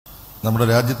നമ്മുടെ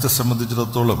രാജ്യത്തെ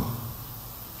സംബന്ധിച്ചിടത്തോളം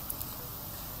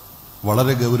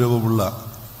വളരെ ഗൗരവമുള്ള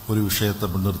ഒരു വിഷയത്തെ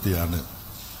മുൻനിർത്തിയാണ്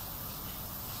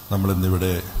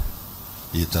നമ്മളിന്നിവിടെ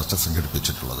ഈ ചർച്ച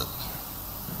സംഘടിപ്പിച്ചിട്ടുള്ളത്.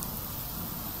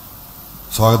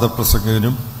 സ്വാഗത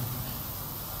പ്രസംഗകനും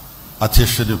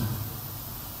അധ്യക്ഷനും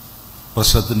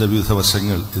പ്രശ്നത്തിന്റെ വിവിധ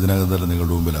വശങ്ങൾ ഇതിനകം തന്നെ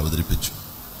നിങ്ങളുടെ മുമ്പിൽ അവതരിപ്പിച്ചു.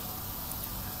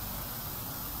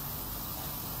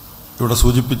 ഇവിടെ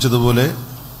സൂചിപ്പിച്ചതുപോലെ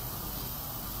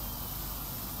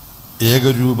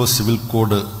ഏകരൂപ സിവിൽ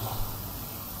കോഡ്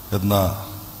എന്ന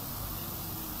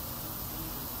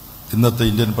ഇന്നത്തെ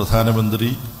ഇന്ത്യൻ പ്രധാനമന്ത്രി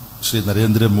ശ്രീ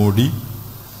നരേന്ദ്രമോദി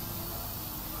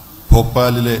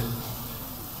ഭോപ്പാലിലെ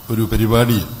ഒരു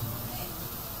പരിപാടിയിൽ,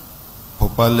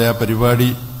 ഭോപ്പാലിലെ ആ പരിപാടി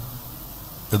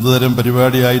എന്തുതരം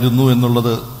പരിപാടിയായിരുന്നു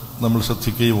എന്നുള്ളത് നമ്മൾ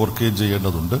ശ്രദ്ധിക്കുകയും ഓർക്കുകയും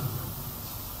ചെയ്യേണ്ടതുണ്ട്.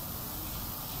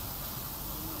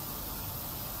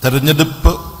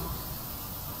 തെരഞ്ഞെടുപ്പ്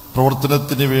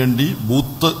പ്രവർത്തനത്തിന് വേണ്ടി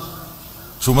ബൂത്ത്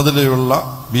ചുമതലയുള്ള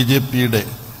ബിജെപിയുടെ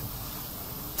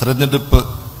തെരഞ്ഞെടുപ്പ്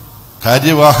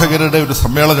കാര്യവാഹകരുടെ ഒരു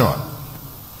സമ്മേളനമാണ്.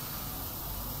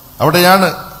 അവിടെയാണ്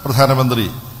പ്രധാനമന്ത്രി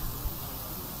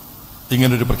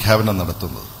ഇങ്ങനൊരു പ്രഖ്യാപനം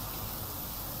നടത്തുന്നത്.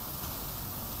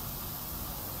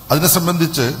 അതിനെ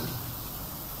സംബന്ധിച്ച്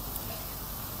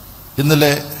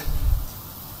ഇന്നലെ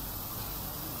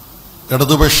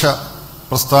ഇടതുപക്ഷ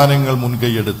പ്രസ്ഥാനങ്ങൾ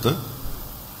മുൻകൈയെടുത്ത്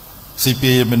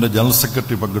സിപിഐഎമ്മിന്റെ ജനറൽ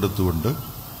സെക്രട്ടറി പങ്കെടുത്തുകൊണ്ട്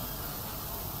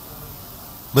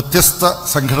വ്യത്യസ്ത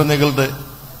സംഘടനകളുടെ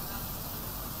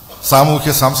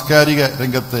സാമൂഹ്യ സാംസ്കാരിക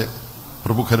രംഗത്തെ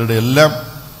പ്രമുഖരുടെ എല്ലാം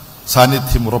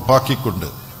സാന്നിധ്യം ഉറപ്പാക്കിക്കൊണ്ട്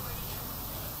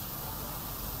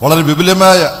വളരെ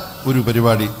വിപുലമായ ഒരു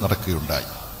പരിപാടി നടക്കുകയുണ്ടായി.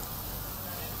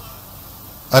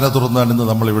 അതിനെ തുടർന്നാണ് ഇന്ന്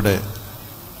നമ്മളിവിടെ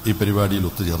ഈ പരിപാടിയിൽ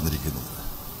ഒത്തുചേർന്നിരിക്കുന്നത്.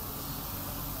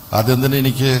 ആദ്യം തന്നെ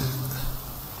എനിക്ക്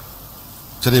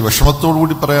ചെറിയ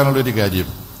വിഷമത്തോടുകൂടി പറയാനുള്ളൊരു കാര്യം,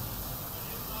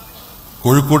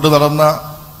 കോഴിക്കോട്ട് നടന്ന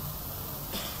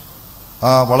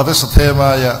ആ വളരെ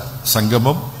ശ്രദ്ധേയമായ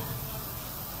സംഗമം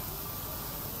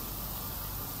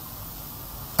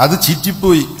അത്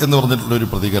ചീറ്റിപ്പോയി എന്ന് പറഞ്ഞിട്ടുള്ളൊരു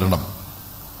പ്രതികരണം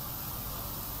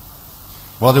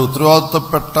വളരെ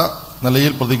ഉത്തരവാദിത്തപ്പെട്ട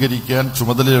നിലയിൽ പ്രതികരിക്കാൻ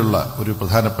ചുമതലയുള്ള ഒരു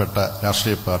പ്രധാനപ്പെട്ട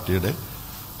രാഷ്ട്രീയ പാർട്ടിയുടെ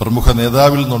പ്രമുഖ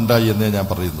നേതാവിൽ നിന്നുണ്ടായി എന്നേ ഞാൻ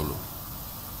പറയുന്നുള്ളൂ.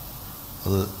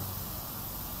 അത്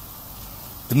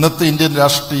ഇന്നത്തെ ഇന്ത്യൻ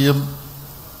രാഷ്ട്രീയം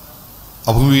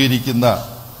അഭിമുഖീകരിക്കുന്ന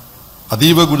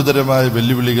അതീവ ഗുരുതരമായ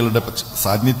വെല്ലുവിളികളുടെ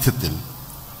സാന്നിധ്യത്തിൽ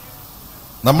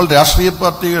നമ്മൾ രാഷ്ട്രീയ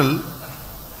പാർട്ടികൾ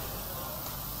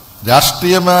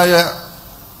രാഷ്ട്രീയമായ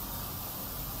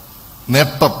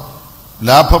നേട്ടം,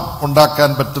 ലാഭം ഉണ്ടാക്കാൻ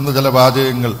പറ്റുന്ന ചില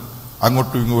വാചകങ്ങൾ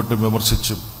അങ്ങോട്ടും ഇങ്ങോട്ടും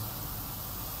വിമർശിച്ചും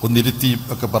ഒന്നിരുത്തിയും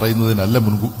ഒക്കെ പറയുന്നതിനല്ല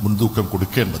മുൻതൂക്കം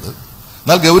കൊടുക്കേണ്ടത്.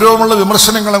 എന്നാൽ ഗൗരവമുള്ള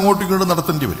വിമർശനങ്ങൾ അങ്ങോട്ടും ഇങ്ങോട്ടും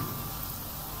നടത്തേണ്ടി വരും.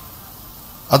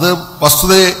 അത്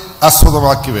വസ്തുതയെ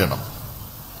ആസ്പദമാക്കി വേണം.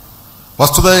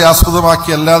 വസ്തുതയെ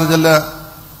ആസ്പദമാക്കി അല്ലാതെ ചില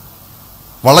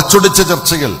വളച്ചൊടിച്ച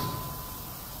ചർച്ചകൾ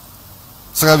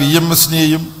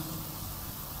VMSനെയും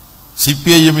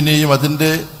CPIMനെയും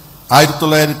അതിന്റെ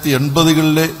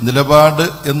 1980കളിലെ നിലപാട്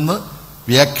എന്ന്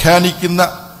വ്യാഖ്യാനിക്കുന്ന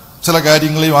ചില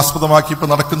കാര്യങ്ങളെയും ആസ്പദമാക്കി ഇപ്പം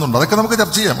നടക്കുന്നുണ്ട്. അതൊക്കെ നമുക്ക്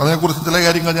ചർച്ച ചെയ്യാം. അതിനെക്കുറിച്ച് ചില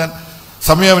കാര്യങ്ങൾ ഞാൻ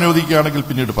സമയം അനുവദിക്കുകയാണെങ്കിൽ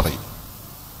പിന്നീട് പറയും.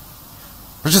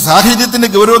 പക്ഷെ സാഹചര്യത്തിന്റെ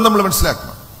ഗൗരവം നമ്മൾ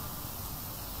മനസ്സിലാക്കണം.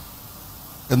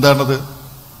 എന്താണത്?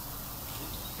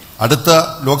 അടുത്ത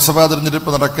ലോക്സഭാ തെരഞ്ഞെടുപ്പ്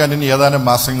നടക്കാൻ ഇനി ഏതാനും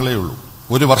മാസങ്ങളേ ഉള്ളൂ.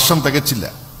 ഒരു വർഷം തികച്ചില്ല.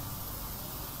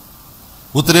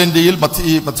 ഉത്തരേന്ത്യയിൽ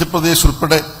മധ്യപ്രദേശ്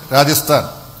ഉൾപ്പെടെ രാജസ്ഥാൻ,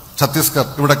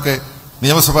 ഛത്തീസ്ഗഡ് ഇവിടൊക്കെ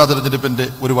നിയമസഭാ തെരഞ്ഞെടുപ്പിന്റെ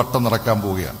ഒരു വട്ടം നടക്കാൻ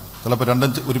പോവുകയാണ്. ചിലപ്പോൾ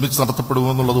രണ്ടും ഒരുമിച്ച്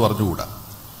നടത്തപ്പെടുമോ എന്നുള്ളത് പറഞ്ഞുകൂടാ.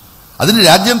 അതിന്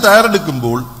രാജ്യം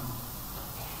തയ്യാറെടുക്കുമ്പോൾ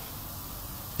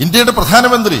ഇന്ത്യയുടെ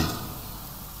പ്രധാനമന്ത്രി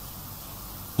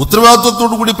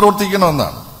ഉത്തരവാദിത്വത്തോടുകൂടി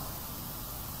പ്രവർത്തിക്കണമെന്നാണ്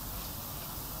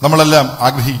നമ്മളെല്ലാം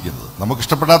ആഗ്രഹിക്കുന്നത്. നമുക്ക്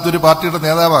ഇഷ്ടപ്പെടാത്ത ഒരു പാർട്ടിയുടെ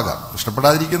നേതാവാകാം.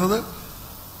 ഇഷ്ടപ്പെടാതിരിക്കുന്നത്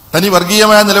തനി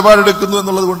വർഗീയമായ നിലപാടെടുക്കുന്നു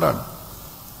എന്നുള്ളത് കൊണ്ടാണ്.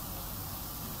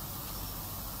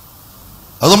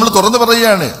 അത് നമ്മൾ തുറന്നു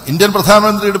പറയുകയാണ്. ഇന്ത്യൻ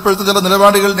പ്രധാനമന്ത്രിയുടെ ഇപ്പോഴത്തെ ചില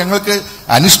നിലപാടുകൾ ഞങ്ങൾക്ക്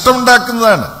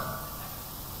അനിഷ്ടമുണ്ടാക്കുന്നതാണ്.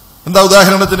 എന്താ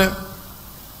ഉദാഹരണത്തിന്?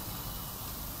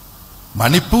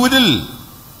 മണിപ്പൂരിൽ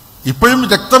ഇപ്പോഴും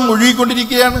രക്തം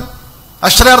ഒഴുകിക്കൊണ്ടിരിക്കുകയാണ്.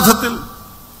 അക്ഷരാർത്ഥത്തിൽ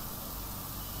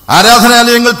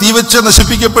ആരാധനാലയങ്ങൾ തീവച്ച്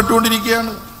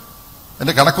നശിപ്പിക്കപ്പെട്ടുകൊണ്ടിരിക്കുകയാണ്.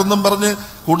 എന്റെ കണക്കൊന്നും പറഞ്ഞ്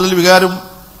കൂടുതൽ വികാരം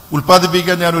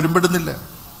ഉൽപ്പാദിപ്പിക്കാൻ ഞാൻ ഒരുമ്പെടുന്നില്ല.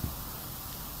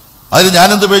 അതിന്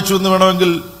ഞാനെന്ത് പേച്ചു എന്ന്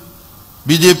വേണമെങ്കിൽ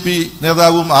BJP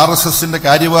നേതാവും RSSന്റെ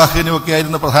കാര്യവാഹകനും ഒക്കെ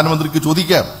ആയിരുന്ന പ്രധാനമന്ത്രിക്ക്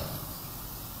ചോദിക്കാം.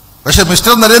 പക്ഷെ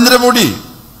മിസ്റ്റർ നരേന്ദ്രമോദി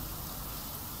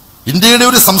ഇന്ത്യയുടെ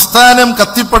ഒരു സംസ്ഥാനം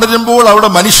കത്തിപ്പടരുമ്പോൾ, അവിടെ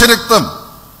മനുഷ്യരക്തം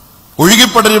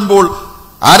ഒഴുകിപ്പടരുമ്പോൾ,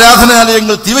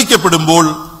 ആരാധനാലയങ്ങൾ തീവയ്ക്കപ്പെടുമ്പോൾ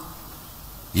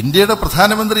ഇന്ത്യയുടെ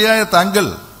പ്രധാനമന്ത്രിയായ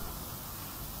താങ്കൾ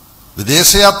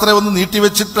വിദേശയാത്ര ഒന്ന്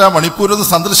നീട്ടിവെച്ചിട്ട് ആ മണിപ്പൂരൊന്ന്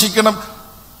സന്ദർശിക്കണം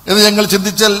എന്ന് ഞങ്ങൾ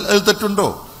ചിന്തിച്ചാൽ അതിൽ തെറ്റുണ്ടോ?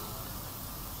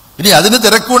 ഇനി അതിന്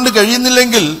തിരക്കുകൊണ്ട്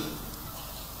കഴിയുന്നില്ലെങ്കിൽ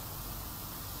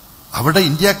അവിടെ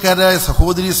ഇന്ത്യക്കാരായ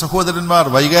സഹോദരീ സഹോദരന്മാർ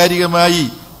വൈകാരികമായി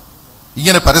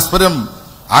ഇങ്ങനെ പരസ്പരം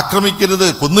ആക്രമിക്കരുത്,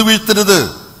 കൊന്നുവീഴ്ത്തരുത്.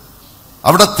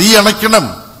 അവിടെ തീ അണയ്ക്കണം,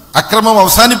 അക്രമം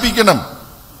അവസാനിപ്പിക്കണം.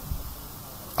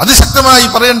 അതിശക്തമായി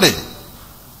പറയണ്ടേ?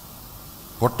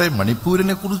 കോട്ടയം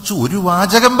മണിപ്പൂരിനെ കുറിച്ച് ഒരു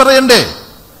വാചകം പറയണ്ടേ?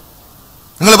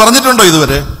 നിങ്ങൾ പറഞ്ഞിട്ടുണ്ടോ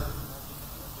ഇതുവരെ?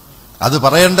 അത്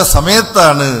പറയേണ്ട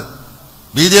സമയത്താണ്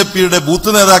ബി.ജെ.പിയുടെ ബൂത്ത്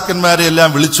നേതാക്കന്മാരെ എല്ലാം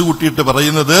വിളിച്ചുകൂട്ടിയിട്ട്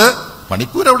പറയുന്നത്,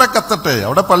 മണിപ്പൂർ അവിടെ കത്തട്ടെ,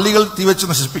 അവിടെ പള്ളികൾ തീവച്ച്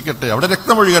നശിപ്പിക്കട്ടെ, അവിടെ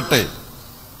രക്തമൊഴുകട്ടെ,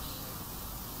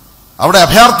 അവിടെ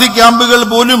അഭയാർത്ഥി ക്യാമ്പുകൾ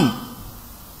പോലും,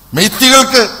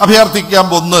 മെയ്ത്തികൾക്ക് അഭയാർത്ഥി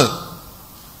ക്യാമ്പ് ഒന്ന്.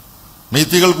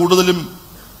 മെയ്ത്തികൾ കൂടുതലും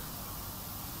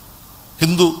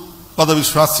ഹിന്ദു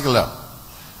മതവിശ്വാസികളാണ്.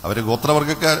 അവര്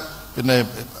ഗോത്രവർഗക്കാർ, പിന്നെ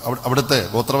അവിടുത്തെ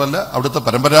ഗോത്രമല്ല, അവിടുത്തെ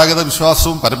പരമ്പരാഗത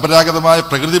വിശ്വാസവും പരമ്പരാഗതമായ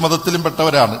പ്രകൃതി മതത്തിലും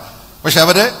പെട്ടവരാണ്. പക്ഷെ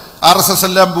അവരെ RSS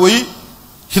എല്ലാം പോയി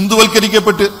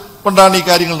ഹിന്ദുവൽക്കരിക്കപ്പെട്ട് കൊണ്ടാണ് ഈ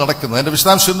കാര്യങ്ങൾ നടക്കുന്നത്. അതിന്റെ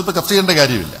വിശദാംശം ഒന്നും ഇപ്പൊ ചർച്ച ചെയ്യേണ്ട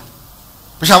കാര്യമില്ല.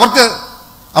 പക്ഷെ അവർക്ക്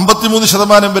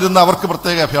 53% വരുന്ന അവർക്ക്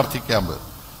പ്രത്യേക അഭയാർത്ഥി ക്യാമ്പ്,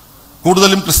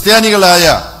 കൂടുതലും ക്രിസ്ത്യാനികളായ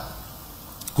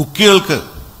കുക്കികൾക്ക്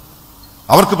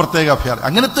അവർക്ക് പ്രത്യേക അഭയാർത്ഥി,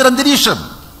 അങ്ങനത്തെ ഒരു അന്തരീക്ഷം.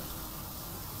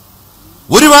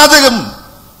 ഒരു വാചകം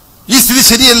ഈ സ്ഥിതി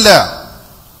ശരിയല്ല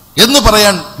എന്ന്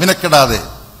പറയാൻ മിനക്കെടാതെ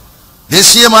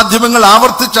ദേശീയ മാധ്യമങ്ങൾ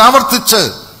ആവർത്തിച്ച്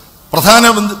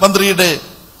പ്രധാനമന്ത്രിയുടെ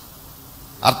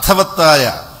അർത്ഥവത്തായ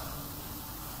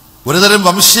ഒരുതരം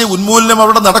വംശീയ ഉന്മൂലനം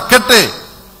അവിടെ നടക്കട്ടെ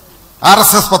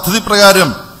RSS പദ്ധതി പ്രകാരം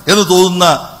എന്ന് തോന്നുന്ന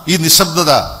ഈ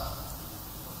നിശബ്ദത,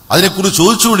 അതിനെക്കുറിച്ച്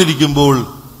ചോദിച്ചുകൊണ്ടിരിക്കുമ്പോൾ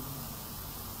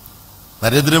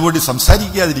നരേന്ദ്രമോദി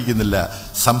സംസാരിക്കാതിരിക്കുന്നില്ല.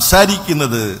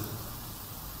 സംസാരിക്കുന്നത്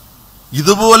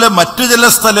ഇതുപോലെ മറ്റു ചില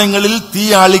സ്ഥലങ്ങളിൽ തീ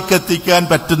ആളിക്കത്തിക്കാൻ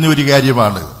പറ്റുന്ന ഒരു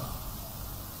കാര്യമാണ്.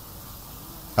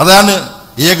 അതാണ്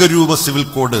ഏകരൂപ സിവിൽ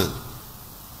കോഡ്.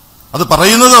 അത്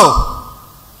പറയുന്നതോ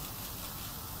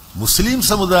മുസ്ലിം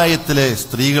സമുദായത്തിലെ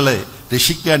സ്ത്രീകളെ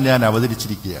രക്ഷിക്കാൻ ഞാൻ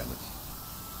അവതരിച്ചിരിക്കുകയാണ്.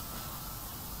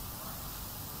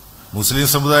 മുസ്ലിം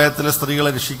സമുദായത്തിലെ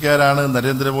സ്ത്രീകളെ രക്ഷിക്കാനാണ്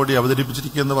നരേന്ദ്രമോദി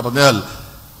അവതരിപ്പിച്ചിരിക്കുകയെന്ന് പറഞ്ഞാൽ,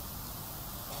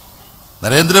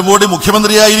 നരേന്ദ്രമോദി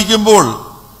മുഖ്യമന്ത്രിയായിരിക്കുമ്പോൾ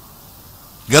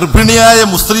ഗർഭിണിയായ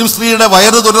മുസ്ലിം സ്ത്രീയുടെ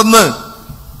വയറ് തുറന്ന്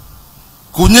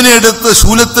കുഞ്ഞിനെ എടുത്ത്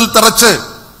ശൂലത്തിൽ തറച്ച്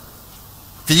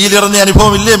തീയിലിറങ്ങിയ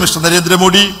അനുഭവമില്ലേ മിസ്റ്റർ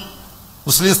നരേന്ദ്രമോദി?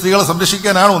 മുസ്ലിം സ്ത്രീകളെ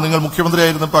സംരക്ഷിക്കാനാണോ നിങ്ങൾ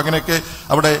മുഖ്യമന്ത്രിയായിരുന്നപ്പോൾ അങ്ങനെയൊക്കെ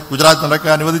അവിടെ ഗുജറാത്ത്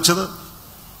നടക്കാൻ അനുവദിച്ചത്?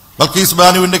 ബൽക്കീസ്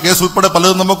ബാനുവിന്റെ കേസ് ഉൾപ്പെടെ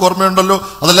പലതും നമുക്ക് ഓർമ്മയുണ്ടല്ലോ,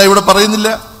 അതെല്ലാം ഇവിടെ പറയുന്നില്ല.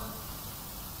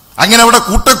 അങ്ങനെ അവിടെ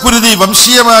കൂട്ടക്കുരുതി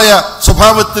വംശീയമായ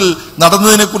സ്വഭാവത്തിൽ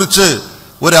നടന്നതിനെക്കുറിച്ച്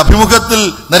ഒരു അഭിമുഖത്തിൽ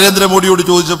നരേന്ദ്രമോദിയോട്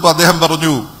ചോദിച്ചപ്പോൾ അദ്ദേഹം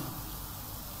പറഞ്ഞു,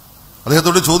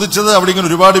 അദ്ദേഹത്തോട് ചോദിച്ചത്, അവിടെ ഇങ്ങനെ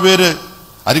ഒരുപാട് പേര്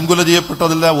അരിങ്കൊല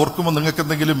ചെയ്യപ്പെട്ടതെല്ലാം ഓർക്കുമ്പോൾ നിങ്ങൾക്ക്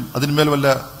എന്തെങ്കിലും അതിന്മേൽ വല്ല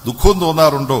ദുഃഖവും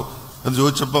തോന്നാറുണ്ടോ എന്ന്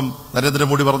ചോദിച്ചപ്പം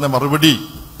നരേന്ദ്രമോദി പറഞ്ഞ മറുപടി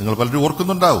നിങ്ങൾ പലരും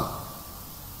ഓർക്കുന്നുണ്ടാവും.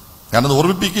 ഞാനത്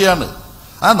ഓർമ്മിപ്പിക്കുകയാണ്.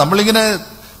 നമ്മളിങ്ങനെ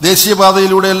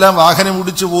ദേശീയപാതയിലൂടെയെല്ലാം വാഹനം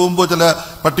ഓടിച്ചു പോകുമ്പോൾ ചില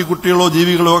പട്ടിക്കുട്ടികളോ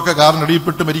ജീവികളോ ഒക്കെ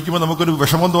കാറിനടിയിൽപ്പെട്ട് മരിക്കുമ്പോൾ നമുക്കൊരു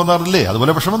വിഷമം തോന്നാറില്ലേ?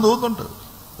 അതുപോലെ വിഷമം തോന്നുന്നുണ്ട്.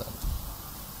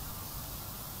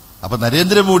 അപ്പൊ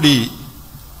നരേന്ദ്രമോദി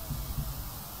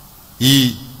ഈ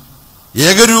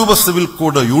ഏകരൂപ civil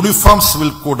code, uniform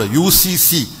civil code, UCC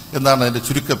എന്നാണ് അതിന്റെ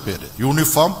ചുരുക്കപ്പേര്,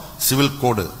 യൂണിഫോം സിവിൽ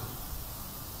കോഡ്.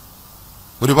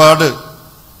 ഒരുപാട്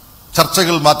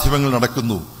ചർച്ചകൾ മാധ്യമങ്ങൾ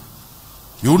നടക്കുന്നു.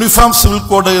 യൂണിഫോം സിവിൽ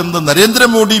കോഡ് എന്ന്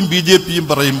നരേന്ദ്രമോദിയും BJPയും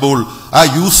പറയുമ്പോൾ ആ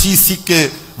UCCക്ക്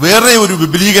വേറെ ഒരു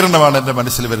വിപുലീകരണമാണ് എന്റെ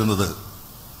മനസ്സിൽ വരുന്നത്.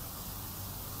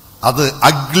 അത്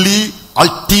ugly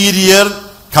ulterior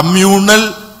communal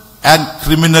and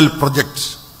criminal project,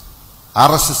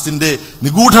 RSSന്റെ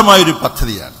നിഗൂഢമായൊരു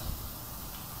പദ്ധതിയാണ്.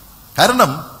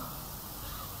 കാരണം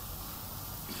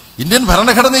ഇന്ത്യൻ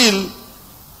ഭരണഘടനയിൽ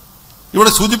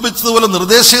ഇവിടെ സൂചിപ്പിച്ചതുപോലെ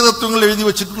നിർദ്ദേശക തത്വങ്ങൾ എഴുതി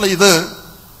വച്ചിട്ടുള്ള ഇത്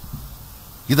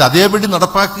അതേപടി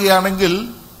നടപ്പാക്കുകയാണെങ്കിൽ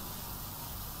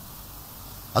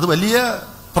അത് വലിയ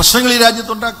പ്രശ്നങ്ങൾ ഈ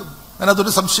രാജ്യത്തുണ്ടാക്കുന്നു.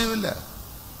 അതിനകത്തൊരു സംശയമില്ല.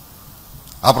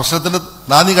 ആ പ്രശ്നത്തിന്റെ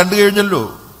നാന്ദി കണ്ടു കഴിഞ്ഞല്ലോ.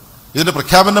 ഇതിന്റെ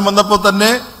പ്രഖ്യാപനം വന്നപ്പോൾ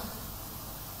തന്നെ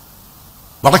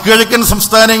വടക്കുകിഴക്കൻ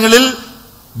സംസ്ഥാനങ്ങളിൽ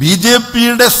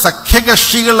BJPയുടെ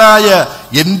സഖ്യകക്ഷികളായ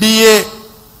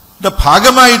NDAയുടെ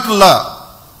ഭാഗമായിട്ടുള്ള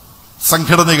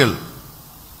സംഘടനകൾ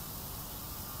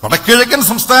വടക്കുകിഴക്കൻ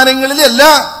സംസ്ഥാനങ്ങളിലെ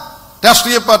എല്ലാ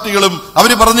രാഷ്ട്രീയ പാർട്ടികളും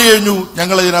അവർ പറഞ്ഞു കഴിഞ്ഞു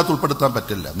ഞങ്ങളെ ഇതിനകത്ത് ഉൾപ്പെടുത്താൻ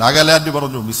പറ്റില്ല. നാഗാലാൻഡ്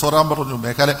പറഞ്ഞു, മിസോറാം പറഞ്ഞു,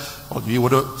 മേഘാലയ പറഞ്ഞു, ഈ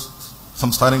ഓരോ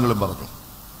സംസ്ഥാനങ്ങളും പറഞ്ഞു.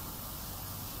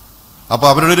 അപ്പൊ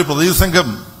അവരുടെ ഒരു പ്രതിനിധി സംഘം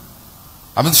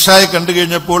അമിത്ഷായെ കണ്ടു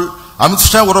കഴിഞ്ഞപ്പോൾ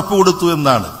അമിത്ഷാ ഉറപ്പ് കൊടുത്തു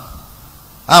എന്നാണ്,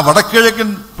 ആ വടക്കിഴക്കൻ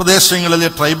പ്രദേശങ്ങളിലെ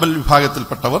ട്രൈബൽ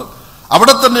വിഭാഗത്തിൽപ്പെട്ടവർ,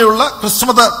 അവിടെ തന്നെയുള്ള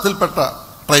ക്രിസ്തുമതത്തിൽപ്പെട്ട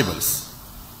ട്രൈബൽസ്,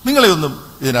 നിങ്ങളെയൊന്നും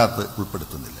ഇതിനകത്ത്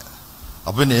ഉൾപ്പെടുത്തുന്നില്ല.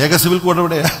 അപ്പൊ പിന്നെ ഏക സിവിൽ കോഡ്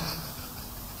എവിടെയാ?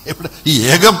 ഈ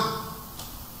ഏകം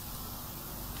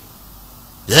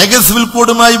ഏക സിവിൽ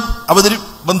കോഡുമായി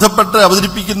ബന്ധപ്പെട്ട്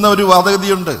അവതരിപ്പിക്കുന്ന ഒരു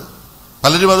വാദഗതിയുണ്ട്.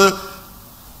 പലരും അത്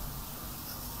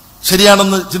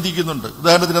ശരിയാണെന്ന് ചിന്തിക്കുന്നുണ്ട്.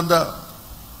 ഉദാഹരണത്തിന് എന്താ,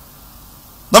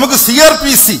 നമുക്ക്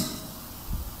CRPC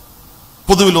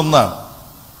പൊതുവിൽ ഒന്നാണ്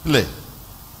അല്ലേ?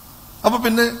 അപ്പൊ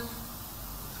പിന്നെ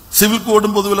സിവിൽ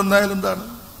കോഡും പൊതുവിൽ ഒന്നായാലും എന്താണ്?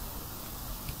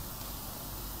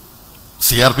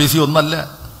 CRPC ഒന്നല്ല.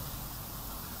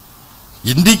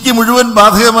 ഇന്ത്യക്ക് മുഴുവൻ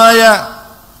ബാധകമായ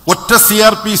ഒറ്റ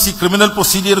CRPC ക്രിമിനൽ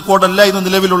പ്രൊസീജിയർ കോഡല്ല ഇന്ന്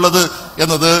നിലവിലുള്ളത്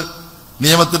എന്നത്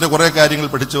നിയമത്തിന്റെ കുറെ കാര്യങ്ങൾ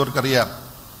പഠിച്ചവർക്കറിയാം.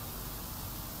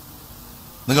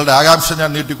 നിങ്ങളുടെ ആകാംക്ഷ ഞാൻ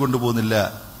നീട്ടിക്കൊണ്ടുപോകുന്നില്ല.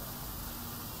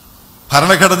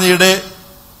 ഭരണഘടനയുടെ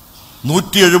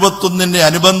 171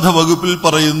 അനുബന്ധ വകുപ്പിൽ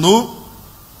പറയുന്നു,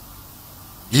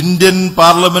 ഇന്ത്യൻ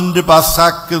പാർലമെന്റ്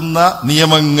പാസാക്കുന്ന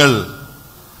നിയമങ്ങൾ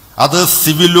അത്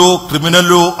സിവിലോ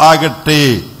ക്രിമിനലോ ആകട്ടെ,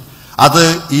 അത്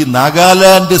ഈ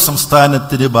നാഗാലാൻഡ്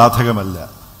സംസ്ഥാനത്തിന് ബാധകമല്ല.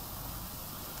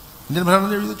 ഇന്ത്യൻ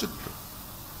ഭരണഘടന എഴുതി വെച്ചിട്ടുണ്ട്.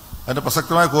 അതിന്റെ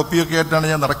പ്രസക്തമായ കോപ്പിയൊക്കെ ആയിട്ടാണ്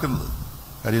ഞാൻ നടക്കുന്നത്.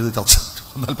 കാര്യം ഇത് ചർച്ച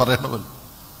എന്നാൽ പറയണമല്ലോ.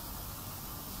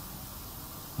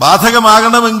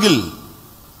 ബാധകമാകണമെങ്കിൽ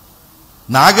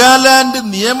നാഗാലാൻഡ്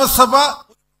നിയമസഭ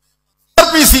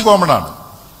CRPC കോമൺ ആണ്.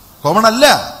 കോമൺ അല്ല.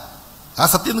 ആ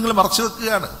സത്യം നിങ്ങൾ മറച്ചു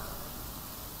വെക്കുകയാണ്.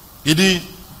 ഇനി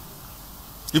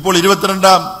ഇപ്പോൾ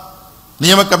 22ാം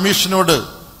നിയമ കമ്മീഷനോട്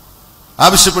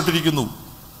ആവശ്യപ്പെട്ടിരിക്കുന്നു.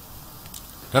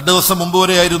 2 ദിവസം മുമ്പ്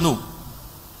വരെയായിരുന്നു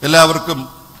എല്ലാവർക്കും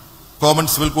കോമൺ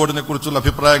സിവിൽ കോഡിനെ കുറിച്ചുള്ള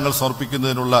അഭിപ്രായങ്ങൾ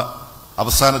സമർപ്പിക്കുന്നതിനുള്ള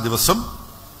അവസാന ദിവസം.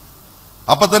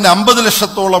 അപ്പൊ തന്നെ 50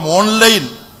 ലക്ഷത്തോളം ഓൺലൈൻ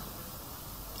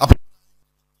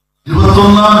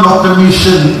 21ാം ലോ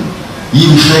കമ്മീഷൻ ഈ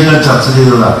വിഷയങ്ങൾ ചർച്ച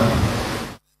ചെയ്തതാണ്.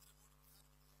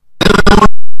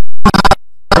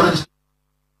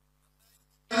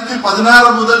 2016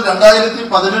 മുതൽ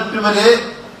 2018 വരെ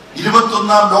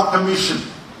 21ാം law commission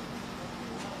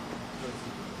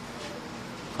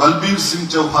Balbir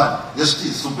Singh Chauhan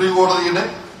justice, supreme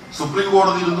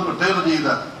കോടതിയിൽ നിന്ന് റിട്ടയർ ചെയ്ത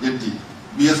ജഡ്ജി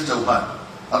BS ചൗഹാൻ,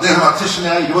 അദ്ദേഹം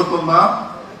അധ്യക്ഷനായ 21ാം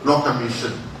ലോ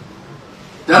കമ്മീഷൻ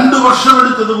 2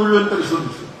 വർഷമെടുത്തത് മുഴുവൻ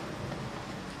പരിശോധിച്ചു.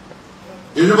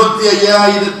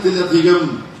 75,000-ത്തിലധികം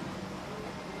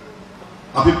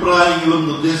അഭിപ്രായങ്ങളും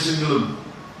നിർദ്ദേശങ്ങളും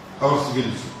അവർ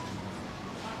സ്വീകരിച്ചു.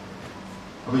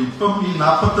 അപ്പൊ ഇപ്പം ഈ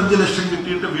 45 ലക്ഷം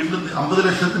കിട്ടിയിട്ട് വീണ്ടും 50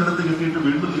 ലക്ഷത്തിനടുത്ത് കിട്ടിയിട്ട്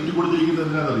വീണ്ടും നീട്ടിക്കൊടുത്തിരിക്കുന്നത്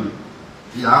എന്തിനാണെന്നറിയും?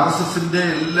 ഈ RSSന്റെ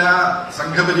എല്ലാ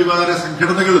സംഘപരിവാര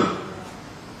സംഘടനകളും,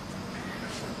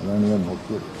 അതാണ് ഞാൻ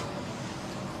നോക്കിയത്,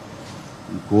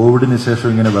 ഈ കോവിഡിന് ശേഷം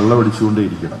ഇങ്ങനെ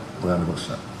വെള്ളമടിച്ചുകൊണ്ടേയിരിക്കണം. അതാണ്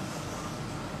പ്രശ്നം.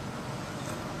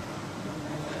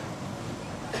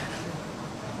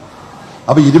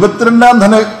 അപ്പൊ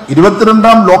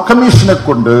 22ാം ലോ കമ്മീഷനെ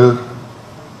കൊണ്ട്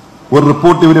ഒരു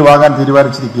റിപ്പോർട്ട് ഇവര് വാങ്ങാൻ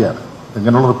തീരുമാനിച്ചിരിക്കുകയാണ്.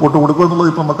 എങ്ങനെയുള്ള റിപ്പോർട്ട് കൊടുക്കുമെന്നുള്ളത്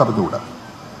ഇപ്പൊ നമുക്ക് അറിഞ്ഞുകൂടാ.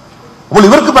 അപ്പോൾ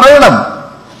ഇവർക്ക് പറയണം,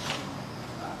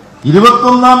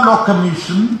 21ാം ലോ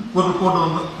കമ്മീഷൻ ഒരു റിപ്പോർട്ട്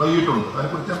നൽകിയിട്ടുണ്ട്.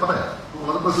 അതിനെക്കുറിച്ച് ഞാൻ പറയാം.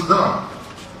 വളരെ പ്രസിദ്ധമാണ്.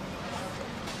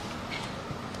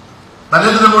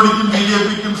 നരേന്ദ്രമോദിക്കും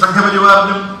BJPക്കും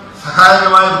സംഘപരിവാറിനും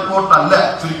സഹായകമായ റിപ്പോർട്ടല്ല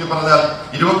ചുരുക്കി പറഞ്ഞാൽ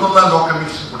 21ാം ലോ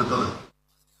കമ്മീഷൻ കൊടുത്തത്.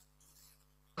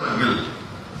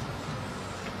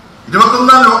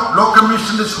 21ാം ലോ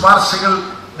കമ്മീഷന്റെ ശുപാർശകൾ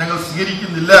ഞങ്ങൾ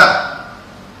സ്വീകരിക്കുന്നില്ല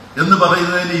എന്ന്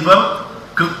പറയുന്നതിന് ഇവർ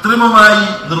കൃത്രിമമായി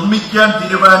നിർമ്മിക്കാൻ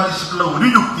തീരുമാനിച്ചിട്ടുള്ള ഒരു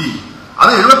യുക്തി,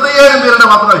 അത് 75,000 പേരുടെ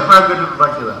മാത്രം അഭിപ്രായം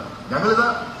കേട്ടിട്ടുണ്ടാക്കിയതാണ്. ഞങ്ങളിത്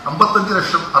 55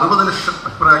 ലക്ഷം 60 ലക്ഷം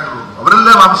അഭിപ്രായങ്ങളുണ്ട്.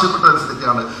 അവരെല്ലാം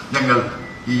ആവശ്യപ്പെട്ടതനുസരിച്ചാണ് ഞങ്ങൾ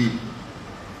ഈ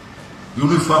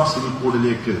യൂണിഫോം സിവിൽ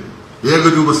കോഡിലേക്ക്,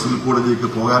 ഏകരൂപ സിവിൽ കോഡിലേക്ക്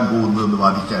പോകാൻ പോകുന്നതെന്ന്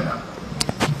വാദിക്കാനാണ്.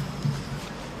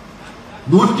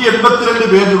 182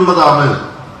 പേരുള്ളതാണ്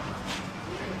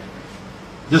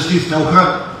ജസ്റ്റിസ്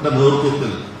ചൗഹാന്റെ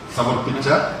നേതൃത്വത്തിൽ സമർപ്പിച്ച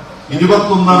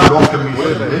 21ാം ലോ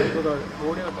കമ്മീഷന്റെ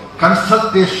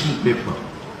കൺസൾട്ടേഷൻ പേപ്പർ,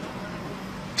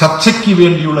 ചർച്ചയ്ക്ക്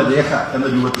വേണ്ടിയുള്ള രേഖ എന്ന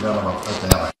രൂപത്തിലാണ് അവർ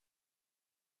തയ്യാറായത്.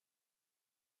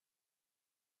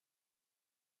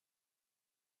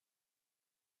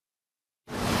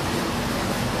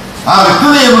 ആ വ്യക്തി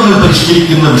നിയമങ്ങൾ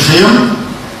പരിഷ്കരിക്കുന്ന വിഷയം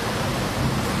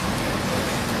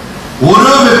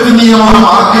ഓരോ വ്യക്തി നിയമവും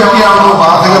ആർക്കൊക്കെയാണോ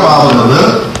ബാധകമാവുന്നത്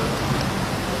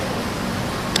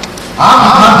ആ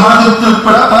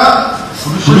വിഭാഗത്തിൽപ്പെട്ട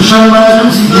പുരുഷന്മാരും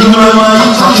സ്ത്രീകളുമായി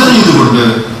ചർച്ച ചെയ്തുകൊണ്ട്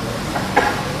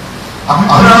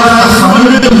അഭിപ്രായ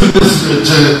സമന്വയം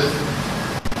വികസിപ്പിച്ച്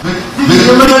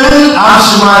വ്യക്തികളിൽ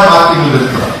ആവശ്യമായ മാറ്റങ്ങൾ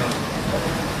വരുത്തണം.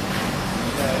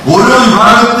 ഓരോ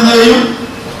വിഭാഗത്തിലെയും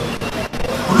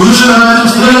പുരുഷന്മാരും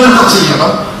സ്ത്രീകളും ചർച്ച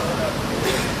ചെയ്യണം.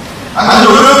 അതിൽ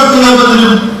ഓരോ വ്യക്തി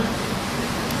നിയമത്തിലും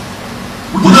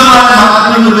പുതുതായ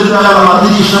മാറ്റങ്ങൾ വരുത്താനുള്ള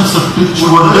അന്തരീക്ഷം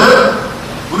സൃഷ്ടിച്ചുകൊണ്ട്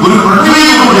ഒരു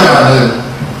പ്രക്രിയയിലൂടെയാണ്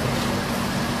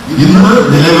ഇന്ന്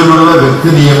നിലവിലുള്ള വ്യക്തി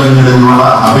നിയമങ്ങളിലുള്ള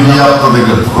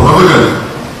അപര്യാപ്തതകൾ, കുറവുകൾ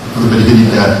അത്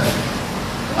പരിഹരിക്കാൻ.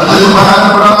 അത്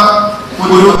പ്രധാനപ്പെട്ട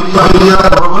ഒരു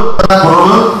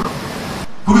കുറവ്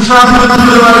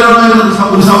പുരുഷാധിപത്യപരമായിട്ടുള്ള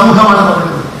ഒരു സമൂഹമാണ്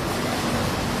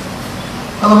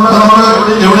നമ്മൾ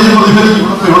എവിടെയും പ്രതിഫലിക്കും.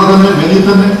 ഇവിടെ തന്നെ വേദിയിൽ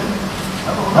തന്നെ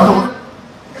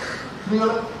സ്ത്രീകൾ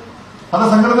പല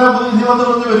സംഘടനാ പ്രതിനിധി വന്നു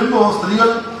വരുമ്പോ സ്ത്രീകൾ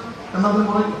എന്നതിന്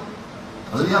കുറയും.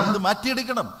 അത്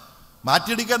മാറ്റിയെടുക്കണം.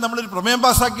 മാറ്റിയെടുക്കാൻ നമ്മളൊരു പ്രമേയം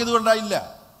പാസ്സാക്കിയത് കൊണ്ടായില്ല.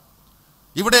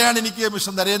 ഇവിടെയാണ് എനിക്ക്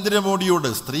മിസ്റ്റർ നരേന്ദ്രമോദിയോട്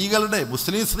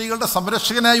മുസ്ലിം സ്ത്രീകളുടെ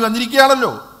സംരക്ഷകനായി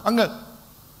വന്നിരിക്കുകയാണല്ലോ, അങ്ങ്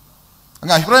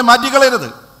അഭിപ്രായം മാറ്റിക്കളയരുത്.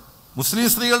 മുസ്ലിം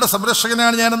സ്ത്രീകളുടെ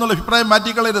സംരക്ഷകനാണ് ഞാനെന്നുള്ള അഭിപ്രായം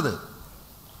മാറ്റിക്കളയരുത്.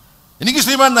 എനിക്ക്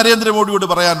ശ്രീമാൻ നരേന്ദ്രമോദിയോട്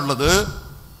പറയാനുള്ളത്,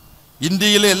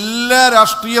 ഇന്ത്യയിലെ എല്ലാ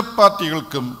രാഷ്ട്രീയ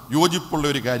പാർട്ടികൾക്കും യോജിപ്പുള്ള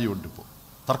ഒരു കാര്യമുണ്ട്. ഇപ്പോൾ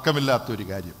തർക്കമില്ലാത്ത ഒരു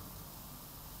കാര്യം,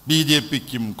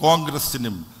 BJPക്കും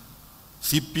കോൺഗ്രസിനും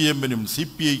CPMനും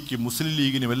CPIക്കും മുസ്ലിം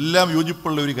ലീഗിനും എല്ലാം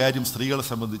യോജിപ്പുള്ള ഒരു കാര്യം സ്ത്രീകളെ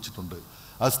സംബന്ധിച്ചിട്ടുണ്ട്.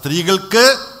 ആ സ്ത്രീകൾക്ക്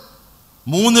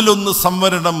 1/3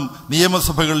 സംവരണം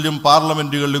നിയമസഭകളിലും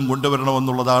പാർലമെന്റുകളിലും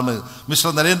കൊണ്ടുവരണമെന്നുള്ളതാണ്.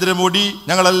 മിസ്റ്റർ നരേന്ദ്രമോദി,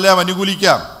 ഞങ്ങളെല്ലാം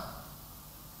അനുകൂലിക്കാം.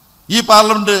 ഈ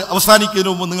പാർലമെന്റ് അവസാനിക്കുന്നതിന്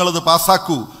മുമ്പ് നിങ്ങളത്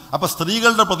പാസ്സാക്കൂ. അപ്പൊ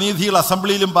സ്ത്രീകളുടെ പ്രതിനിധികൾ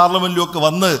അസംബ്ലിയിലും പാർലമെന്റിലും ഒക്കെ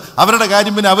വന്ന് അവരുടെ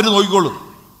കാര്യം പിന്നെ അവർ നോക്കിക്കോളും,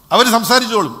 അവർ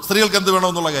സംസാരിച്ചോളും. സ്ത്രീകൾക്ക് എന്ത്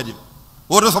വേണമെന്നുള്ള കാര്യം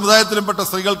ഓരോ സമുദായത്തിലും പെട്ട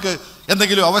സ്ത്രീകൾക്ക്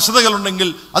എന്തെങ്കിലും അവശതകളുണ്ടെങ്കിൽ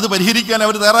അത് പരിഹരിക്കാൻ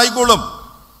അവർ തയ്യാറായിക്കോളും.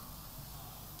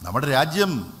 നമ്മുടെ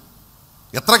രാജ്യം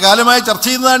എത്ര കാലമായി ചർച്ച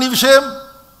ചെയ്യുന്നതാണ് ഈ വിഷയം.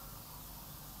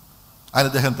 അതിന്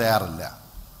അദ്ദേഹം തയ്യാറല്ല.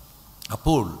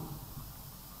 അപ്പോൾ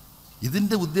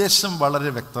ഇതിൻ്റെ ഉദ്ദേശം വളരെ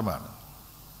വ്യക്തമാണ്.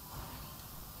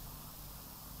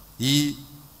 ഈ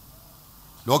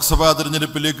ലോക്സഭാ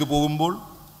തിരഞ്ഞെടുപ്പിലേക്ക് പോകുമ്പോൾ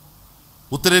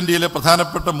ഉത്തരേന്ത്യയിലെ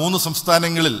പ്രധാനപ്പെട്ട 3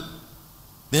 സംസ്ഥാനങ്ങളിൽ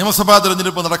നിയമസഭാ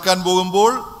തിരഞ്ഞെടുപ്പ് നടക്കാൻ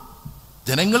പോകുമ്പോൾ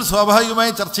ജനങ്ങൾ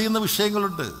സ്വാഭാവികമായി ചർച്ച ചെയ്യുന്ന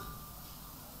വിഷയങ്ങളുണ്ട്.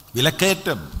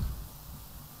 വിലക്കയറ്റം,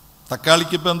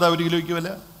 തക്കാളിക്ക് ഇപ്പം എന്താ 1 കിലോയ്ക്ക് വില?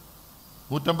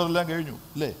 150 കഴിഞ്ഞു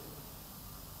അല്ലേ?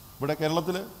 ഇവിടെ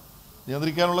കേരളത്തിൽ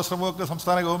നിയന്ത്രിക്കാനുള്ള ശ്രമമൊക്കെ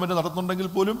സംസ്ഥാന ഗവൺമെൻറ് നടത്തുന്നുണ്ടെങ്കിൽ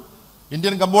പോലും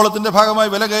ഇന്ത്യൻ കമ്പോളത്തിൻ്റെ ഭാഗമായി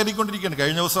വില കയറിക്കൊണ്ടിരിക്കുകയാണ്.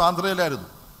 കഴിഞ്ഞ ദിവസം ആന്ധ്രയിലായിരുന്നു,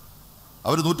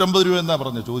 അവർ 150 രൂപ എന്നാ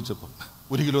പറഞ്ഞു ചോദിച്ചപ്പോൾ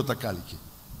 1 കിലോ തക്കാളിക്ക്.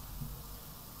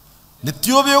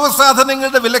 നിത്യോപയോഗ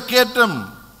സാധനങ്ങളുടെ വിലക്കയറ്റം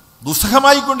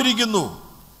ദുസ്സഹമായിക്കൊണ്ടിരിക്കുന്നു.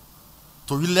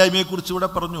 തൊഴിലില്ലായ്മയെക്കുറിച്ച് ഇവിടെ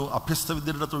പറഞ്ഞു, അഭ്യസ്ത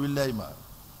വിദ്യരുടെ തൊഴിലില്ലായ്മ.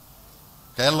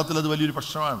 കേരളത്തിൽ അത് വലിയൊരു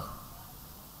പ്രശ്നമാണ്.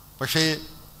 പക്ഷേ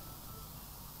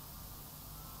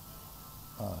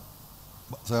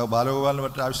സഹ ബാലഗോപാലിന്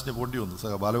മറ്റാവശ്യത്തിന് പോണ്ടി വന്നു.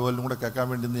 സഹ ബാലഗോപാലിനും കൂടെ കേൾക്കാൻ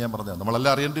വേണ്ടി ഞാൻ പറഞ്ഞത്,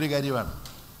 നമ്മളെല്ലാം അറിയേണ്ട ഒരു കാര്യമാണ്.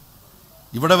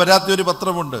 ഇവിടെ വരാത്തൊരു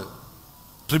പത്രമുണ്ട്,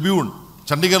 ട്രിബ്യൂൺ,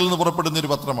 ചണ്ഡീഗറിൽ നിന്ന് പുറപ്പെടുന്ന ഒരു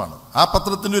പത്രമാണ്. ആ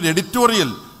പത്രത്തിൻ്റെ ഒരു എഡിറ്റോറിയൽ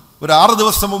ഒരു 6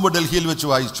 ദിവസം മുമ്പ് ഡൽഹിയിൽ വെച്ച്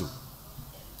വായിച്ചു.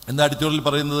 എന്താ എഡിറ്റോറിയൽ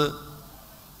പറയുന്നത്?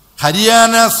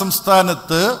 ഹരിയാന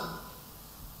സംസ്ഥാനത്ത്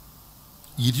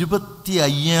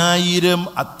 25,000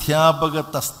 അധ്യാപക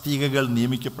തസ്തികകൾ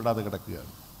നിയമിക്കപ്പെടാതെ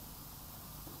കിടക്കുകയാണ്.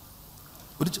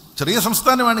 ഒരു ചെറിയ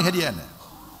സംസ്ഥാനമാണ് ഹരിയാന.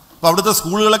 അപ്പോൾ അവിടുത്തെ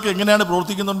സ്കൂളുകളൊക്കെ എങ്ങനെയാണ്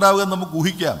പ്രവർത്തിക്കുന്നുണ്ടാവുക എന്ന് നമുക്ക്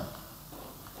ഊഹിക്കാം.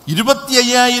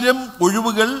 25,000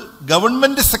 ഒഴിവുകൾ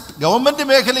ഗവൺമെന്റ്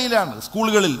മേഖലയിലാണ്,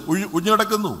 സ്കൂളുകളിൽ ഒഴിഞ്ഞു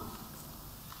കിടക്കുന്നു.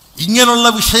 ഇങ്ങനെയുള്ള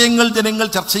വിഷയങ്ങൾ ജനങ്ങൾ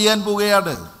ചർച്ച ചെയ്യാൻ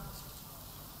പോവുകയാണ്.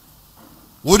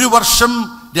 1 വർഷം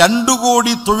 2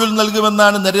 കോടി തൊഴിൽ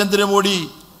നൽകുമെന്നാണ് നരേന്ദ്രമോദി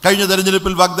കഴിഞ്ഞ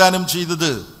തെരഞ്ഞെടുപ്പിൽ വാഗ്ദാനം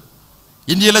ചെയ്തത്.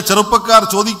 ഇന്ത്യയിലെ ചെറുപ്പക്കാർ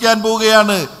ചോദിക്കാൻ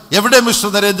പോവുകയാണ്, എവിടെ മിസ്റ്റർ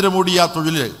നരേന്ദ്രമോദി ആ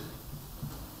തൊഴില്?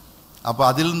 അപ്പൊ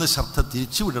അതിൽ നിന്ന് ശ്രദ്ധ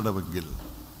തിരിച്ചുവിടണമെങ്കിൽ,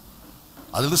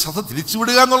 അതിൽ നിന്ന് ശ്രദ്ധ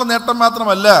തിരിച്ചുവിടുക എന്നുള്ള നേട്ടം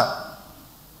മാത്രമല്ല,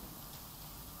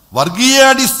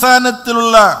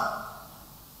 വർഗീയാടിസ്ഥാനത്തിലുള്ള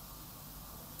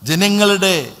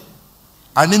ജനങ്ങളുടെ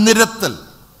അണിനിരത്തൽ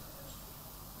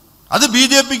അത്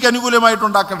BJPക്ക്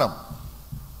അനുകൂലമായിട്ടുണ്ടാക്കണം.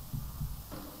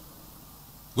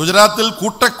 ഗുജറാത്തിൽ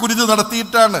കൂട്ടക്കുരുതി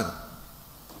നടത്തിയിട്ടാണ്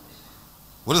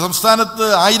ഒരു സംസ്ഥാനത്ത്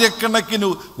ആയിരക്കണക്കിന്,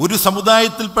 ഒരു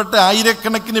സമുദായത്തിൽപ്പെട്ട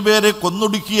ആയിരക്കണക്കിന് പേരെ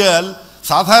കൊന്നൊടുക്കിയാൽ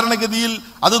സാധാരണഗതിയിൽ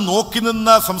അത് നോക്കി നിന്ന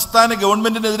സംസ്ഥാന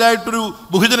ഗവൺമെന്റിനെതിരായിട്ടൊരു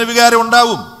ബഹുജന വികാരം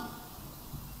ഉണ്ടാവും.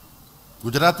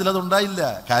 ഗുജറാത്തിൽ അതുണ്ടായില്ല.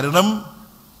 കാരണം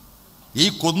ഈ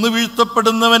കൊന്നു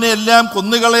വീഴ്ത്തപ്പെടുന്നവനെ എല്ലാം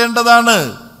കൊന്നുകളയേണ്ടതാണ്.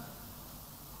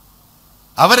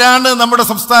 അവരാണ് നമ്മുടെ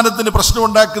സംസ്ഥാനത്തിന് പ്രശ്നം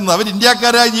ഉണ്ടാക്കുന്നത്, അവർ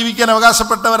ഇന്ത്യക്കാരായി ജീവിക്കാൻ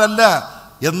അവകാശപ്പെട്ടവരല്ല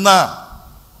എന്ന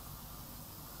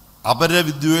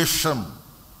അപരവിദ്വേഷം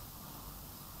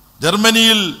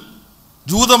ജർമ്മനിയിൽ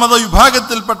ജൂതമത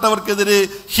വിഭാഗത്തിൽപ്പെട്ടവർക്കെതിരെ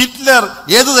ഹിറ്റ്ലർ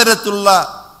ഏതു തരത്തിലുള്ള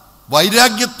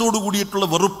വൈരാഗ്യത്തോടു കൂടിയിട്ടുള്ള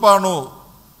വെറുപ്പാണോ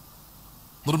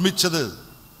നിർമ്മിച്ചത്,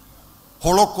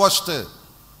 ഹോളോകോസ്റ്റ്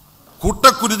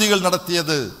കൂട്ടക്കുരുതികൾ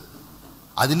നടത്തിയത്,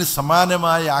 അതിന്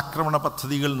സമാനമായ ആക്രമണ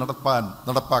പദ്ധതികൾ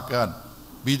നടപ്പാക്കാൻ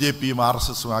BJPയും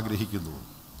RSSും ആഗ്രഹിക്കുന്നു.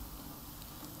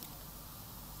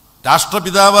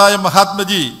 രാഷ്ട്രപിതാവായ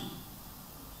മഹാത്മജി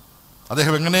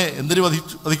അദ്ദേഹം എന്തിനു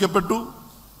വധിക്കപ്പെട്ടു?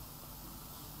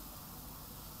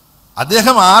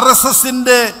 അദ്ദേഹം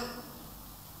RSSന്റെ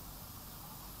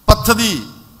പദ്ധതി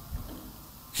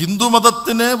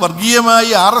ഹിന്ദുമതത്തിന്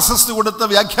വർഗീയമായി RSS കൊടുത്ത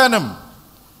വ്യാഖ്യാനം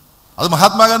അത്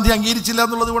മഹാത്മാഗാന്ധി അംഗീകരിച്ചില്ല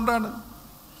എന്നുള്ളത് കൊണ്ടാണ്.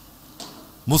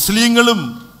 മുസ്ലിങ്ങളും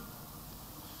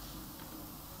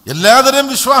എല്ലാതരം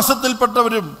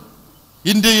വിശ്വാസത്തിൽപ്പെട്ടവരും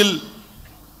ഇന്ത്യയിൽ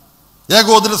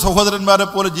ഏകോദര സഹോദരന്മാരെ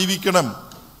പോലെ ജീവിക്കണം.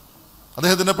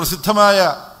 അദ്ദേഹത്തിൻ്റെ പ്രസിദ്ധമായ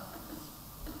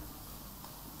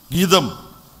ഗീതം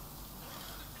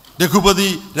രഘുപതി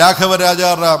രാഘവ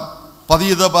രാജാറാം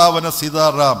പതീതപാവന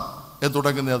സീതാറാം എന്ന്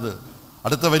തുടങ്ങുന്നത്.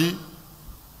 അടുത്ത വരി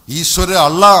ഈശ്വര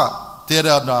അള്ളാ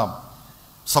തേരാ നാം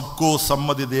സബ്കോ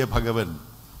സമ്മതി ദേ ഭഗവൻ.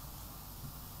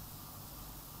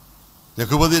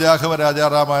 രഘുപതി രാഘവ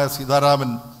രാജാറാമായ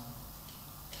സീതാരാമൻ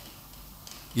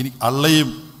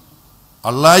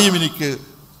അള്ളായും എനിക്ക്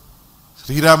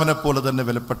ശ്രീരാമനെ പോലെ തന്നെ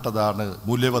വിലപ്പെട്ടതാണ്,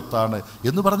 മൂല്യവത്താണ്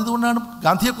എന്ന് പറഞ്ഞതുകൊണ്ടാണ്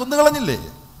ഗാന്ധിയെ കൊന്നുകളഞ്ഞില്ലേ?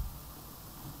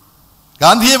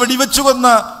 ഗാന്ധിയെ വെടിവെച്ചു കൊന്ന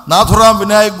നാഥുറാം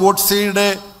വിനായക് ഗോഡ്സെയുടെ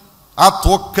ആ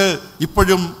തോക്ക്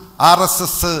ഇപ്പോഴും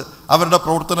RSS അവരുടെ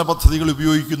പ്രവർത്തന പദ്ധതികൾ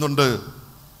ഉപയോഗിക്കുന്നുണ്ട്.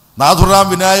 നാഥുറാം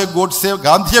വിനായക് ഗോഡ്സെ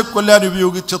ഗാന്ധിയെ കൊല്ലാൻ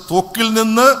ഉപയോഗിച്ച തോക്കിൽ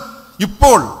നിന്ന്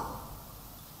ഇപ്പോൾ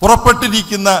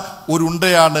പുറപ്പെട്ടിരിക്കുന്ന ഒരു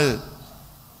ഉണ്ടയാണ്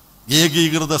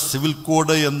ഏകീകൃത സിവിൽ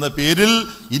കോഡ് എന്ന പേരിൽ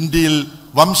ഇന്ത്യയിൽ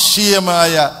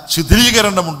വംശീയമായ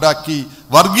ശിഥിലീകരണമുണ്ടാക്കി,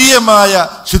 വർഗീയമായ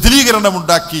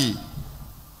ശിഥിലീകരണമുണ്ടാക്കി.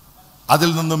 അതിൽ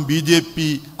നിന്നും BJP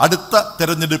അടുത്ത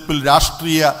തെരഞ്ഞെടുപ്പിൽ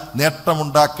രാഷ്ട്രീയ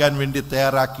നേട്ടമുണ്ടാക്കാൻ വേണ്ടി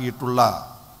തയ്യാറാക്കിയിട്ടുള്ള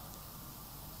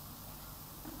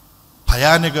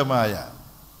ഭയാനകമായ,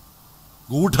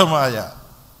 ഗൂഢമായ,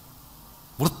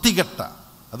 വൃത്തികെട്ട,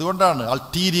 അതുകൊണ്ടാണ്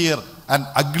അൾട്ടീരിയർ ആൻഡ്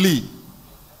അഗ്ലി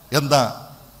എന്ന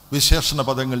വിശേഷണ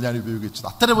പദങ്ങൾ ഞാൻ ഉപയോഗിച്ചത്.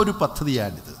 അത്തരമൊരു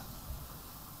പദ്ധതിയാണിത്.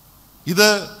 ഇത്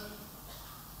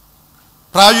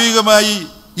പ്രായോഗികമായി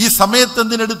ഈ സമയത്ത്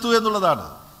എന്തിനെടുത്തു എന്നുള്ളതാണ്.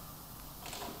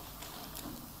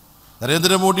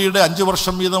 നരേന്ദ്രമോദിയുടെ 5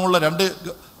 വർഷം വീതമുള്ള 2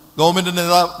 ഗവൺമെന്റ്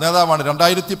നേതാവാണ്.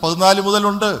 2014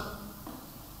 മുതലുണ്ട്.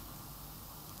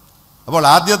 അപ്പോൾ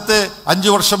ആദ്യത്തെ 5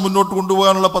 വർഷം മുന്നോട്ട്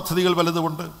കൊണ്ടുപോകാനുള്ള പദ്ധതികൾ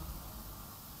പലതുമുണ്ട്.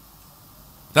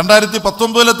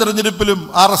 2019 തെരഞ്ഞെടുപ്പിലും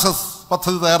RSS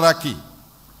പദ്ധതി തയ്യാറാക്കി.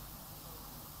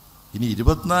 ഇനി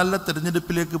 24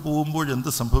 തെരഞ്ഞെടുപ്പിലേക്ക് പോകുമ്പോൾ എന്ത്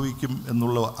സംഭവിക്കും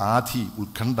എന്നുള്ള ആധി,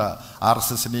 ഉത്കണ്ഠ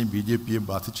RSSനെയും BJPയെയും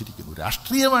ബാധിച്ചിരിക്കുന്നു.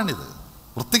 രാഷ്ട്രീയമാണിത്,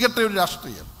 വൃത്തികെട്ട ഒരു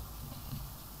രാഷ്ട്രീയം.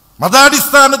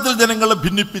 മതാടിസ്ഥാനത്തിൽ ജനങ്ങളെ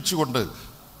ഭിന്നിപ്പിച്ചുകൊണ്ട്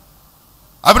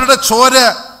അവരുടെ ചോര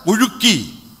ഒഴുക്കി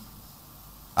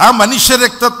ആ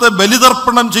മനുഷ്യരക്തത്തെ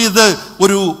ബലിതർപ്പണം ചെയ്ത്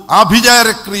ഒരു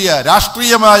ആഭിചാരക്രിയ,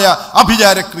 രാഷ്ട്രീയമായ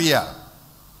ആഭിചാരക്രിയ.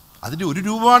 അതിൻ്റെ ഒരു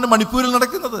രൂപമാണ് മണിപ്പൂരിൽ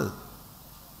നടക്കുന്നത്.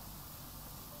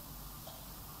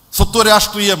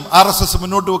 സ്വത്വരാഷ്ട്രീയം, RSS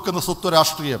മുന്നോട്ട് വെക്കുന്ന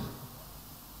സ്വത്വരാഷ്ട്രീയം.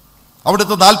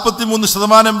 അവിടുത്തെ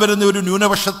 43% വരുന്ന ഒരു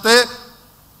ന്യൂനപക്ഷത്തെ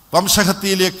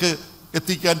വംശഹത്യയിലേക്ക്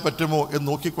എത്തിക്കാൻ പറ്റുമോ എന്ന്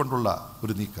നോക്കിക്കൊണ്ടുള്ള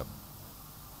ഒരു നീക്കം.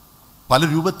 പല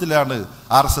രൂപത്തിലാണ്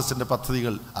RSSന്റെ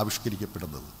പദ്ധതികൾ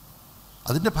ആവിഷ്കരിക്കപ്പെടുന്നത്.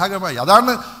 അതിൻ്റെ ഭാഗമായി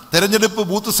അതാണ് തെരഞ്ഞെടുപ്പ്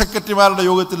ബൂത്ത് സെക്രട്ടറിമാരുടെ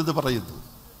യോഗത്തിൽ ഇത് പറയുന്നത്.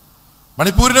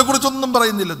 മണിപ്പൂരിനെ കുറിച്ചൊന്നും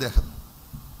പറയുന്നില്ല അദ്ദേഹം.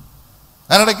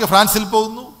 അതിനിടയ്ക്ക് ഫ്രാൻസിൽ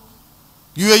പോകുന്നു,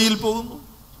 UAEയിൽ പോകുന്നു.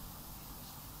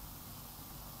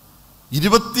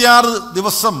 26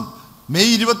 ദിവസം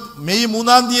മെയ്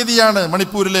 3-ാം തീയതിയാണ്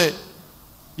മണിപ്പൂരിലെ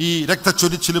ഈ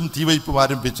രക്തച്ചൊരിച്ചിലും തീവയ്പും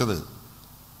ആരംഭിച്ചത്.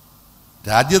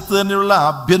 രാജ്യത്ത് തന്നെയുള്ള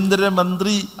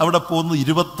ആഭ്യന്തരമന്ത്രി അവിടെ പോകുന്നത്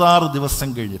 26 ദിവസം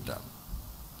കഴിഞ്ഞിട്ടാണ്.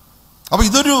 അപ്പോൾ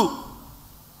ഇതൊരു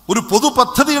പൊതു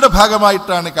പദ്ധതിയുടെ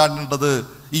ഭാഗമായിട്ടാണ് കാണേണ്ടത്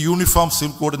ഈ യൂണിഫോം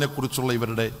സിവിൽ കോഡിനെ കുറിച്ചുള്ള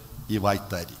ഇവരുടെ ഈ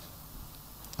വായ്ത്താരി.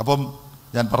 അപ്പം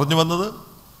ഞാൻ പറഞ്ഞു വന്നത്,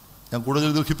 ഞാൻ കൂടുതൽ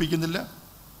ദുഃഖിപ്പിക്കുന്നില്ല.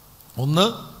 ഒന്ന്,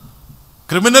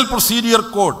 ക്രിമിനൽ പ്രൊസീജിയർ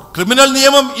കോഡ്, ക്രിമിനൽ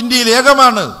നിയമം ഇന്ത്യയിൽ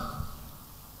ഏകമാണ്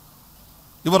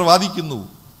ഇവർ വാദിക്കുന്നു.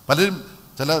 പലരും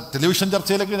ചില ടെലിവിഷൻ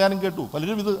ചർച്ചയിലൊക്കെ ഞാനും കേട്ടു,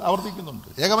 പലരും ഇത് ആവർത്തിക്കുന്നുണ്ട്.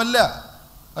 ഏകമല്ല.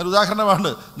 ഒരു ഉദാഹരണമാണ്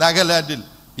നാഗാലാൻഡിൽ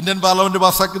ഇന്ത്യൻ പാർലമെന്റ്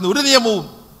പാസ്സാക്കുന്ന ഒരു നിയമവും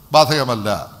ബാധകമല്ല.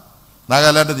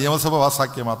 നാഗാലാൻഡ് നിയമസഭ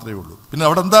പാസ്സാക്കിയ മാത്രമേ ഉള്ളൂ. പിന്നെ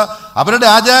അവിടെ എന്താ, അവരുടെ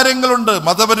ആചാരങ്ങളുണ്ട്,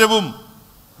 മതപരവും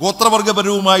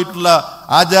ഗോത്രവർഗപരവുമായിട്ടുള്ള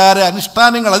ആചാര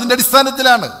അനുഷ്ഠാനങ്ങൾ. അതിൻ്റെ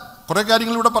അടിസ്ഥാനത്തിലാണ് കുറേ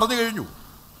കാര്യങ്ങൾ ഇവിടെ പറഞ്ഞു കഴിഞ്ഞു.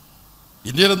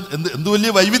 ഇന്ത്യയിൽ എന്ത് വലിയ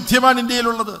വൈവിധ്യമാണ്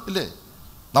ഇന്ത്യയിലുള്ളത്, ഇല്ലേ?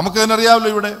 നമുക്ക് തന്നെ അറിയാമല്ലോ.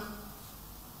 ഇവിടെ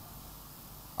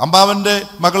അമ്മാവൻ്റെ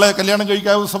മകളെ കല്യാണം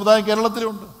കഴിക്കാവുന്ന സമുദായം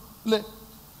കേരളത്തിലുണ്ട്, അല്ലേ?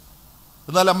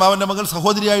 എന്നാൽ അമ്മാവൻ്റെ മകൾ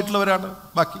സഹോദരിയായിട്ടുള്ളവരാണ്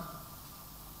ബാക്കി.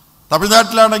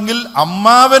 തമിഴ്നാട്ടിലാണെങ്കിൽ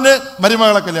അമ്മാവന്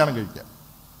മരുമകളെ കല്യാണം കഴിക്കാം.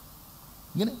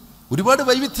 ഇങ്ങനെ ഒരുപാട്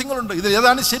വൈവിധ്യങ്ങളുണ്ട്.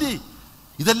 ഏതാണ് ശരി?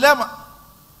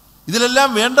 ഇതിലെല്ലാം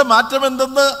വേണ്ട മാറ്റം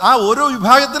എന്തെന്ന് ആ ഓരോ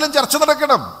വിഭാഗത്തിലും ചർച്ച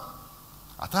നടക്കണം.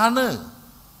 അതാണ്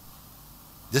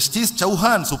ജസ്റ്റിസ്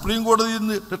ചൗഹാൻ, സുപ്രീം കോടതിയിൽ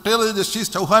നിന്ന് റിട്ടയർ ചെയ്ത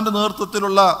ജസ്റ്റിസ് ചൗഹാന്റെ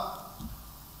നേതൃത്വത്തിലുള്ള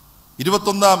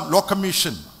 21ാം ലോ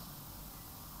കമ്മീഷൻ,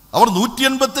 അവർ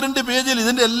 182 പേജിൽ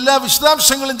ഇതിൻ്റെ എല്ലാ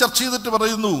വിശദാംശങ്ങളും ചർച്ച ചെയ്തിട്ട്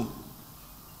പറയുന്നു,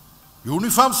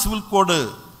 യൂണിഫോം സിവിൽ കോഡ്,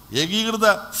 ഏകീകൃത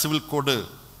സിവിൽ കോഡ്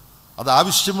അത്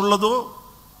ആവശ്യമുള്ളതോ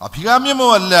അഭികാമ്യമോ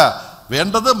അല്ല.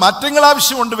 വേണ്ടത് മാറ്റങ്ങൾ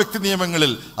ആവശ്യമുണ്ട് വ്യക്തി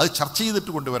നിയമങ്ങളിൽ. അത് ചർച്ച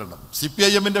ചെയ്തിട്ട് കൊണ്ടുവരണം.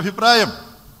 CPIM-ന്റെ അഭിപ്രായം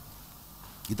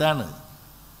ഇതാണ്.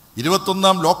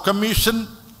 21ാം ലോ കമ്മീഷൻ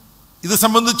ഇത്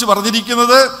സംബന്ധിച്ച്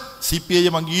പറഞ്ഞിരിക്കുന്നത്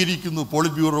CPIM അംഗീകരിക്കുന്നു.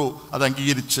 പോളിറ്റ് ബ്യൂറോ അത്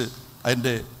അംഗീകരിച്ച്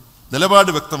അതിൻ്റെ നിലപാട്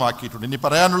വ്യക്തമാക്കിയിട്ടുണ്ട്. ഇനി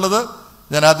പറയാനുള്ളത്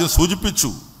ഞാൻ ആദ്യം സൂചിപ്പിച്ചു.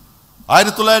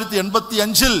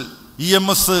 1985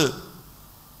 EMS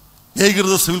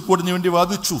ഏകീകൃത സിവിൽ കോഡിന് വേണ്ടി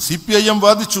വാദിച്ചു, CPIM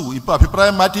വാദിച്ചു. ഇപ്പൊ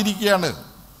അഭിപ്രായം മാറ്റിയിരിക്കുകയാണ്.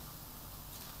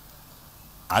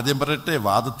 ആദ്യം പറയട്ടെ,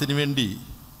 വാദത്തിന് വേണ്ടി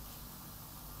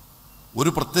ഒരു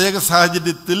പ്രത്യേക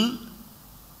സാഹചര്യത്തിൽ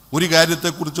ഒരു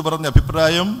കാര്യത്തെക്കുറിച്ച് പറഞ്ഞ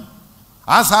അഭിപ്രായം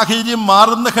ആ സാഹചര്യം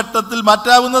മാറുന്ന ഘട്ടത്തിൽ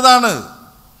മാറ്റാവുന്നതാണ്.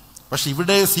 പക്ഷെ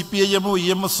ഇവിടെ CPIM-ഓ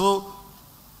EMS-ഓ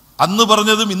അന്ന്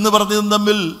പറഞ്ഞതും ഇന്ന് പറഞ്ഞതും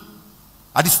തമ്മിൽ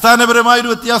അടിസ്ഥാനപരമായൊരു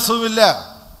വ്യത്യാസവുമില്ല.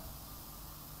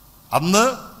 അന്ന്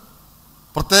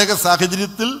പ്രത്യേക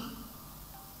സാഹചര്യത്തിൽ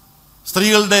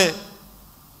സ്ത്രീകളുടെ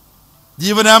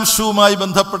ജീവനാംശവുമായി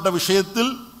ബന്ധപ്പെട്ട വിഷയത്തിൽ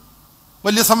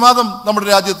വലിയ സംവാദം നമ്മുടെ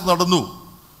രാജ്യത്ത് നടന്നു.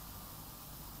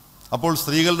 അപ്പോൾ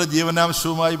സ്ത്രീകളുടെ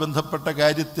ജീവനാംശവുമായി ബന്ധപ്പെട്ട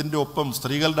കാര്യത്തിൻ്റെ ഒപ്പം,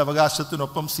 സ്ത്രീകളുടെ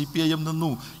അവകാശത്തിനൊപ്പം CPIM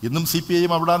നിന്നു. ഇന്നും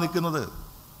CPIM അവിടെ നിൽക്കുന്നത്.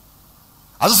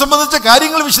 അത് സംബന്ധിച്ച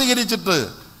കാര്യങ്ങൾ വിശദീകരിച്ചിട്ട്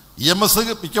EMS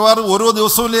മിക്കവാറും ഓരോ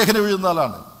ദിവസവും ലേഖനം എഴുതുന്ന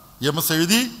ആളാണ്. EMS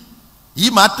എഴുതി ഈ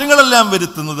മാറ്റങ്ങളെല്ലാം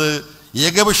വരുത്തുന്നത്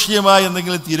ഏകപക്ഷീയമായ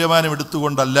എന്തെങ്കിലും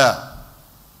തീരുമാനമെടുത്തുകൊണ്ടല്ല,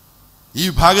 ഈ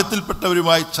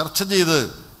വിഭാഗത്തിൽപ്പെട്ടവരുമായി ചർച്ച ചെയ്ത്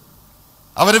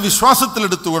അവരെ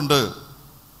വിശ്വാസത്തിലെടുത്തുകൊണ്ട്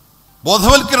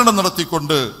ബോധവൽക്കരണം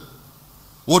നടത്തിക്കൊണ്ട്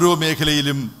ഓരോ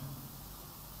മേഖലയിലും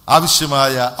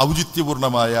ആവശ്യമായ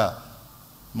ഔചിത്യപൂർണമായ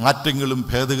മാറ്റങ്ങളും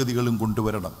ഭേദഗതികളും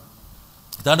കൊണ്ടുവരണം.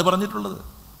 ഇതാണ് പറഞ്ഞിട്ടുള്ളത്.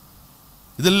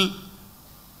 ഇതിൽ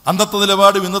അന്നത്തെ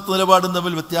നിലപാടും ഇന്നത്തെ നിലപാടും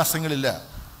തമ്മിൽ വ്യത്യാസങ്ങളില്ല.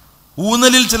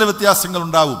 ഊന്നലിൽ ചില വ്യത്യാസങ്ങൾ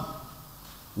ഉണ്ടാവും.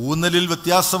 ഊന്നലിൽ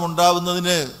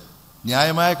വ്യത്യാസമുണ്ടാവുന്നതിന്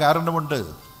ന്യായമായ കാരണമുണ്ട്.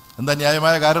 എന്താ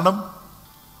ന്യായമായ കാരണം?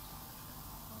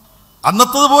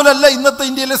 അന്നത്തതുപോലല്ല ഇന്നത്തെ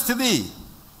ഇന്ത്യയിലെ സ്ഥിതി.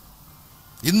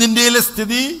 ഇന്ന് ഇന്ത്യയിലെ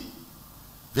സ്ഥിതി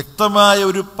വ്യക്തമായ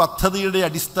ഒരു പദ്ധതിയുടെ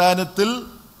അടിസ്ഥാനത്തിൽ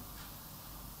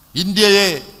ഇന്ത്യയെ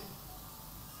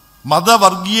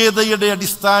മതവർഗീയതയുടെ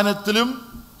അടിസ്ഥാനത്തിലും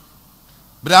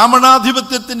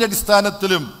ബ്രാഹ്മണാധിപത്യത്തിൻ്റെ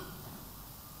അടിസ്ഥാനത്തിലും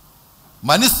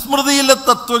മനുസ്മൃതിയിലെ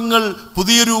തത്വങ്ങൾ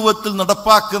പുതിയ രൂപത്തിൽ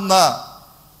നടപ്പാക്കുന്ന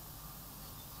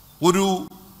ഒരു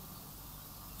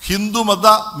ഹിന്ദുമത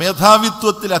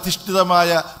മേധാവിത്വത്തിൽ അധിഷ്ഠിതമായ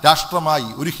രാഷ്ട്രമായി,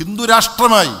 ഒരു ഹിന്ദു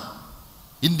രാഷ്ട്രമായി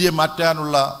ഇന്ത്യയെ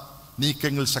മാറ്റാനുള്ള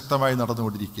നീക്കങ്ങൾ ശക്തമായി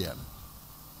നടന്നുകൊണ്ടിരിക്കുകയാണ്.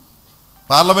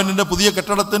 പാർലമെന്റിന്റെ പുതിയ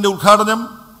കെട്ടിടത്തിന്റെ ഉദ്ഘാടനം,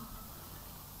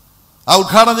 ആ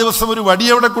ഉദ്ഘാടന ദിവസം ഒരു വടി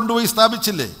അവിടെ കൊണ്ടുപോയി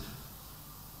സ്ഥാപിച്ചില്ലേ?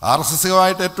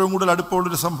 RSS-യുമായിട്ട് ഏറ്റവും കൂടുതൽ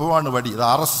അടുപ്പമുള്ളൊരു സംഭവമാണ് വടി. അത്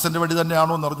RSS-ന്റെ വടി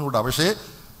തന്നെയാണോ എന്ന് അറിഞ്ഞുകൂടാ. പക്ഷേ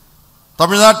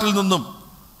തമിഴ്നാട്ടിൽ നിന്നും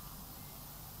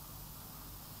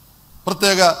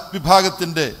പ്രത്യേക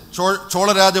വിഭാഗത്തിൻ്റെ ചോള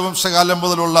രാജവംശകാലം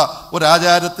മുതലുള്ള ഒരു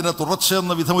ആചാരത്തിന്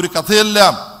തുടർച്ചയെന്ന വിധം ഒരു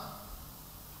കഥയെല്ലാം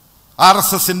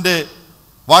RSS-ന്റെ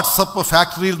വാട്സപ്പ്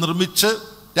ഫാക്ടറിയിൽ നിർമ്മിച്ച്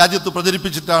രാജ്യത്ത്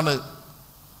പ്രചരിപ്പിച്ചിട്ടാണ്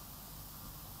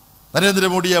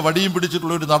നരേന്ദ്രമോദി ആ വടിയും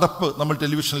പിടിച്ചിട്ടുള്ള ഒരു നടപ്പ് നമ്മൾ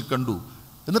ടെലിവിഷനിൽ കണ്ടു.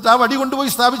 എന്നിട്ട് ആ വടി കൊണ്ടുപോയി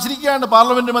സ്ഥാപിച്ചിരിക്കുകയാണ്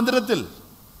പാർലമെന്റ് മന്ദിരത്തിൽ.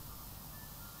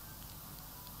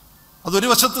 അതൊരു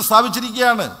വശത്ത്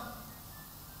സ്ഥാപിച്ചിരിക്കുകയാണ്,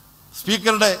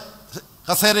 സ്പീക്കറുടെ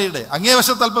കസേരയുടെ അങ്ങേ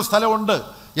വശത്ത് അല്പം സ്ഥലമുണ്ട്.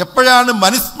 എപ്പോഴാണ്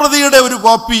മനുസ്മൃതിയുടെ ഒരു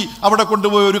കോപ്പി അവിടെ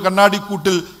കൊണ്ടുപോയി ഒരു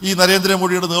കണ്ണാടിക്കൂട്ടിൽ ഈ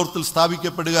നരേന്ദ്രമോദിയുടെ നേതൃത്വത്തിൽ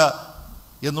സ്ഥാപിക്കപ്പെടുക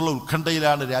എന്നുള്ള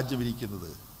ഉത്കണ്ഠയിലാണ് രാജ്യം ഇരിക്കുന്നത്.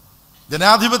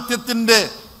 ജനാധിപത്യത്തിൻ്റെ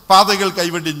പാതകൾ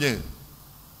കൈവെടിഞ്ഞ്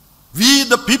we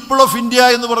the people of India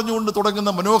എന്ന് പറഞ്ഞുകൊണ്ട്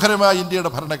തുടങ്ങുന്ന മനോഹരമായ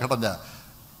ഇന്ത്യയുടെ ഭരണഘടന,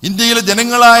 ഇന്ത്യയിലെ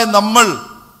ജനങ്ങളായ നമ്മൾ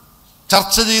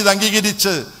ചർച്ച ചെയ്ത്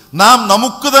അംഗീകരിച്ച് നാം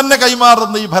നമുക്ക് തന്നെ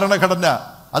കൈമാറുന്ന ഈ ഭരണഘടന,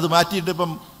 അത് മാറ്റിയിട്ട്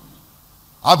ഇപ്പം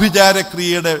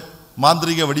ആഭിചാരക്രിയയുടെ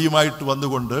മാന്ത്രിക വടിയുമായിട്ട്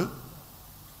വന്നുകൊണ്ട്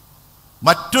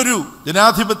മറ്റൊരു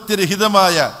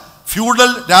ജനാധിപത്യരഹിതമായ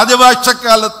ഫ്യൂഡൽ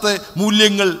രാജവാഴ്ചക്കാലത്തെ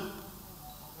മൂല്യങ്ങൾ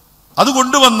അത്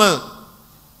കൊണ്ടുവന്ന്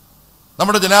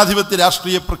നമ്മുടെ ജനാധിപത്യ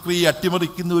രാഷ്ട്രീയ പ്രക്രിയയെ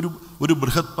അട്ടിമറിക്കുന്ന ഒരു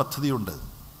ബൃഹത് പദ്ധതിയുണ്ട്.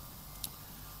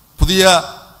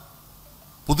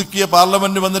 പുതുക്കിയ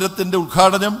പാർലമെന്റ് മന്ദിരത്തിന്റെ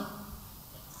ഉദ്ഘാടനം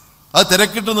അത്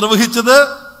തിരക്കിട്ട് നിർവഹിച്ചത്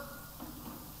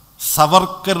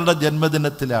സവർക്കറുടെ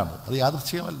ജന്മദിനത്തിലാണ്. അത്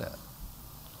യാദൃച്ഛികമല്ല.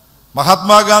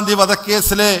 മഹാത്മാഗാന്ധി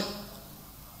വധക്കേസിലെ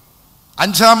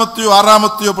 5-ാമത്തെയോ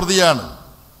 6-ാമത്തെയോ പ്രതിയാണ്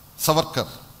സവർക്കർ.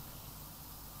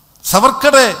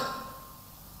 സവർക്കറെ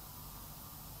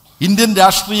ഇന്ത്യൻ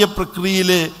രാഷ്ട്രീയ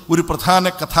പ്രക്രിയയിലെ ഒരു പ്രധാന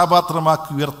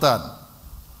കഥാപാത്രമാക്കി ഉയർത്താൻ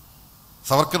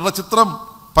സവർക്കറുടെ ചിത്രം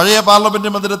പഴയ പാർലമെന്റ്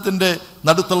മന്ദിരത്തിന്റെ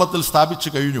നടുത്തളത്തിൽ സ്ഥാപിച്ചു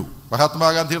കഴിഞ്ഞു.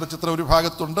 മഹാത്മാഗാന്ധിയുടെ ചിത്രം ഒരു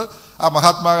ഭാഗത്തുണ്ട്. ആ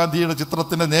മഹാത്മാഗാന്ധിയുടെ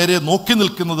ചിത്രത്തിന് നേരെ നോക്കി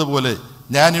നിൽക്കുന്നത് പോലെ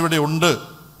ഞാനിവിടെ ഉണ്ട്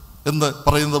എന്ന്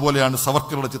പറയുന്നത് പോലെയാണ്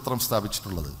സവർക്കറുടെ ചിത്രം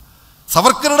സ്ഥാപിച്ചിട്ടുള്ളത്.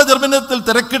 സവർക്കറുടെ ജന്മദിനത്തിൽ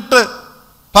തിരക്കിട്ട്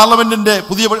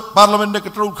പുതിയ പാർലമെന്റിന്റെ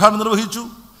കെട്ടിട ഉദ്ഘാടനം നിർവഹിച്ചു.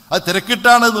 അത്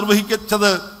തിരക്കിട്ടാണ്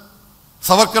നിർവഹിച്ചത്.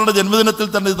 സവർക്കറുടെ ജന്മദിനത്തിൽ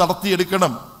തന്നെ ഇത്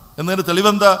നടത്തിയെടുക്കണം എന്നതിന്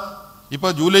തെളിവെന്താ? ഇപ്പൊ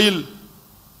ജൂലൈയിൽ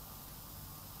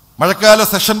മഴക്കാല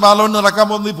സെഷൻ പാർലമെന്റ് നടക്കാൻ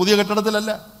പോകുന്നത് ഈ പുതിയ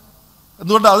കെട്ടിടത്തിലല്ല.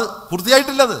 എന്തുകൊണ്ട്? അത്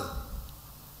പൂർത്തിയായിട്ടില്ലത്.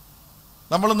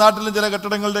 നമ്മൾ നാട്ടിലും ചില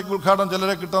കെട്ടിടങ്ങളുടെയൊക്കെ ഉദ്ഘാടനം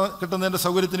ചിലരെ കിട്ടുന്നതിൻ്റെ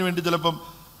സൗകര്യത്തിന് വേണ്ടി ചിലപ്പം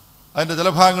അതിൻ്റെ ചില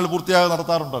ഭാഗങ്ങൾ പൂർത്തിയായി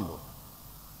നടത്താറുണ്ടല്ലോ.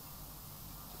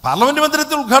 പാർലമെന്റ്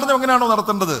മന്ദിരത്തിൽ ഉദ്ഘാടനം എങ്ങനെയാണോ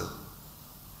നടത്തേണ്ടത്?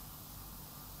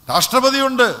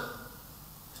 രാഷ്ട്രപതിയുണ്ട്,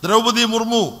 ദ്രൗപദി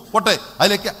മുർമു പോട്ടെ,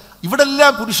 അതിലേക്ക്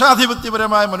ഇവിടെല്ലാം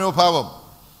പുരുഷാധിപത്യപരമായ മനോഭാവം.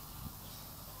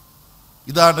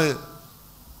 ഇതാണ്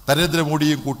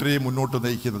നരേന്ദ്രമോദിയും കൂട്ടരെയും മുന്നോട്ട്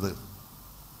നയിക്കുന്നത്.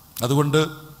 അതുകൊണ്ട്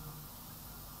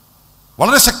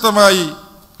വളരെ ശക്തമായി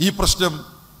ഈ പ്രശ്നം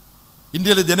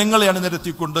ഇന്ത്യയിലെ ജനങ്ങളെ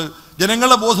അണിനിരത്തിക്കൊണ്ട്,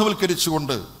 ജനങ്ങളെ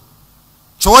ബോധവൽക്കരിച്ചുകൊണ്ട്,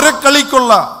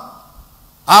 ചോരക്കളിക്കുള്ള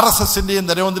RSSന്റെയും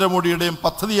നരേന്ദ്രമോദിയുടെയും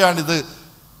പദ്ധതിയാണിത്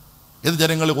എന്ന്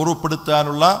ജനങ്ങളെ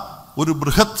ഉറപ്പെടുത്താനുള്ള ഒരു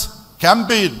ബൃഹത്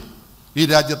ക്യാമ്പയിൻ ഈ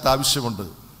രാജ്യത്ത് ആവശ്യമുണ്ട്.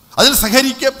 അതിൽ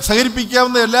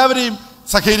സഹകരിപ്പിക്കാവുന്ന എല്ലാവരെയും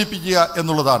സഹകരിപ്പിക്കുക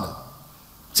എന്നുള്ളതാണ്.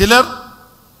 ചിലർ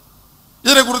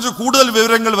ഇതിനെക്കുറിച്ച് കൂടുതൽ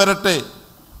വിവരങ്ങൾ വരട്ടെ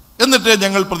എന്നിട്ടേ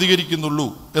ഞങ്ങൾ പ്രതികരിക്കുന്നുള്ളൂ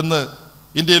എന്ന്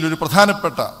ഇന്ത്യയിലൊരു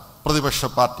പ്രധാനപ്പെട്ട പ്രതിപക്ഷ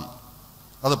പാർട്ടി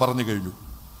അത് പറഞ്ഞു കഴിഞ്ഞു.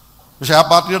 പക്ഷെ ആ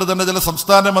പാർട്ടിയുടെ തന്നെ ചില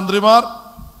സംസ്ഥാന മന്ത്രിമാർ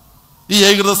ഈ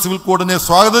ഏകീകൃത സിവിൽ കോഡിനെ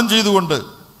സ്വാഗതം ചെയ്തുകൊണ്ട്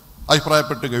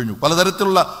അഭിപ്രായപ്പെട്ട് കഴിഞ്ഞു.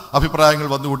 പലതരത്തിലുള്ള അഭിപ്രായങ്ങൾ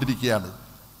വന്നുകൊണ്ടിരിക്കുകയാണ്.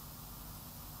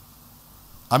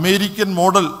 അമേരിക്കൻ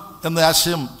മോഡൽ എന്ന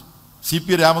ആശയം CP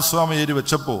രാമസ്വാമി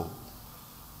വെച്ചപ്പോൾ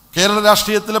കേരള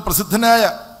രാഷ്ട്രീയത്തിലെ പ്രസിദ്ധനായ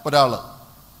ഒരാൾ,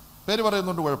 പേര്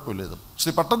പറയുന്നുണ്ട്, കുഴപ്പമില്ല, ഇത്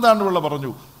ശ്രീ പട്ടംതാണ്ടുപിള്ള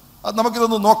പറഞ്ഞു, അത്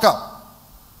നമുക്കിതൊന്ന് നോക്കാം,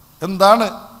 എന്താണ്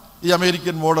ഈ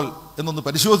അമേരിക്കൻ മോഡൽ എന്നൊന്ന്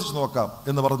പരിശോധിച്ച് നോക്കാം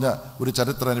എന്ന് പറഞ്ഞ ഒരു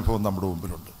ചരിത്രാനുഭവം നമ്മുടെ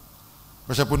മുമ്പിലുണ്ട്.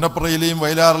 പക്ഷെ പുന്നപ്രയിലെയും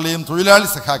വയലാറിലെയും തൊഴിലാളി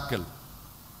സഖാക്കൾ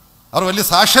അവർ വലിയ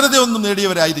സാക്ഷരതയൊന്നും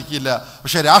നേടിയവരായിരിക്കില്ല,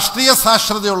 പക്ഷെ രാഷ്ട്രീയ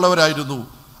സാക്ഷരതയുള്ളവരായിരുന്നു.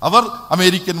 അവർ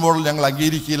അമേരിക്കൻ മോഡൽ ഞങ്ങൾ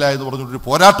അംഗീകരിക്കില്ല എന്ന് പറഞ്ഞൊരു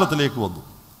പോരാട്ടത്തിലേക്ക് വന്നു.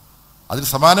 അതിന്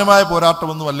സമാനമായ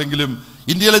പോരാട്ടമൊന്നും അല്ലെങ്കിലും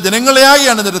ഇന്ത്യയിലെ ജനങ്ങളെയായി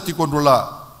അണിനിരത്തിക്കൊണ്ടുള്ള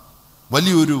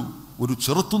വലിയൊരു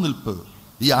ചെറുത്തുനിൽപ്പ്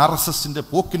ഈ RSSന്റെ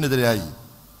പോക്കിനെതിരായി.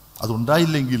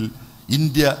 അതുണ്ടായില്ലെങ്കിൽ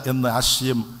ഇന്ത്യ എന്ന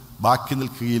ആശയം ബാക്കി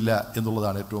നിൽക്കുകയില്ല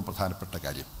എന്നുള്ളതാണ് ഏറ്റവും പ്രധാനപ്പെട്ട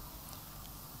കാര്യം.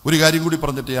 ഒരു കാര്യം കൂടി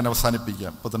പറഞ്ഞിട്ട് ഞാൻ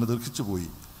അവസാനിപ്പിക്കാം, ഇപ്പോൾ തന്നെ ദീർഘിച്ചു പോയി.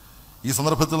 ഈ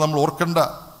സന്ദർഭത്തിൽ നമ്മൾ ഓർക്കേണ്ട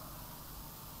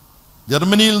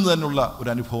ജർമ്മനിയിൽ നിന്ന് തന്നെയുള്ള ഒരു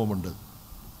അനുഭവമുണ്ട്.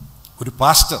 ഒരു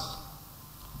പാസ്റ്റർ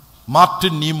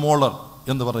മാർട്ടിൻ നീമോളർ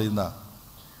എന്ന് പറയുന്ന,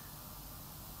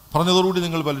 പറഞ്ഞതോടുകൂടി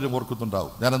നിങ്ങൾ പലരും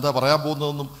ഓർക്കുന്നുണ്ടാവും. ഞാൻ എന്താ പറയാൻ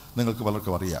പോകുന്നതെന്നും നിങ്ങൾക്ക്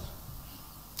പലർക്കും അറിയാം.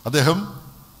 അദ്ദേഹം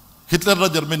ഹിറ്റ്ലറുടെ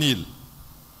ജർമ്മനിയിൽ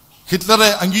ഹിറ്റ്ലറെ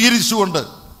അംഗീകരിച്ചുകൊണ്ട്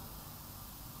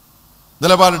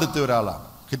നിലപാടെടുത്ത ഒരാളാണ്.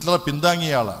 ഹിറ്റ്ലറെ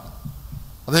പിന്താങ്ങിയ ആളാണ്.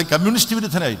 അദ്ദേഹം കമ്മ്യൂണിസ്റ്റ്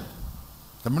വിരുദ്ധനായിരുന്നു.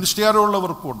 കമ്മ്യൂണിസ്റ്റുകാരുള്ള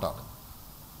വെറുപ്പുകൊണ്ടാണ്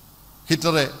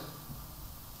ഹിറ്റ്ലറെ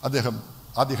അദ്ദേഹം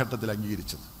ആദ്യഘട്ടത്തിൽ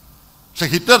അംഗീകരിച്ചത്. പക്ഷെ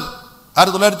ഹിറ്റ്ലർ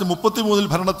 1933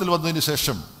 ഭരണത്തിൽ വന്നതിന്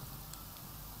ശേഷം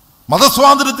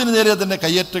മതസ്വാതന്ത്ര്യത്തിന് നേരെ തന്നെ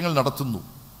കയ്യേറ്റങ്ങൾ നടത്തുന്നു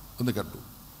എന്ന് കണ്ടു.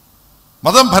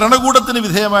 മതം ഭരണകൂടത്തിന്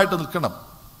വിധേയമായിട്ട് നിൽക്കണം,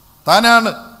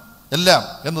 താനാണ് എല്ലാം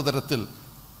എന്ന തരത്തിൽ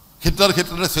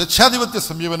ഹിറ്റ്ലറുടെ സ്വേച്ഛാധിപത്യ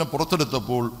സമീപനം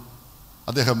പുറത്തെടുത്തപ്പോൾ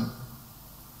അദ്ദേഹം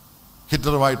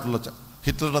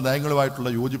ഹിറ്റ്ലറുടെ നയങ്ങളുമായിട്ടുള്ള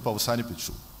യോജിപ്പ്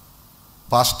അവസാനിപ്പിച്ചു.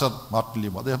 പാസ്റ്റർ മാർട്ടിൻ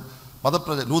ലീമോ, അദ്ദേഹം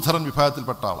ലൂഥറൻ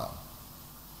വിഭാഗത്തിൽപ്പെട്ട ആളാണ്.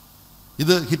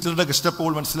 ഇത് ഹിറ്റ്ലറുടെ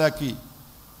ഗെസ്റ്റപ്പോൾ മനസ്സിലാക്കി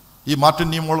ഈ മാർട്ടിൻ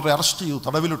നീമോളറെ അറസ്റ്റ് ചെയ്തു,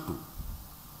 തടവിലിട്ടു.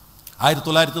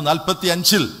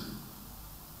 1945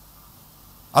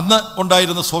 അന്ന്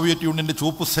ഉണ്ടായിരുന്ന സോവിയറ്റ് യൂണിയന്റെ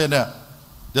ചുവപ്പ് സേന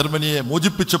ജർമ്മനിയെ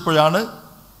മോചിപ്പിച്ചപ്പോഴാണ്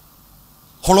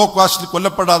ഹോളോകോസ്റ്റിൽ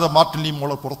കൊല്ലപ്പെടാതെ മാർട്ടിൻ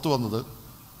നീമോളർ പുറത്തു വന്നത്.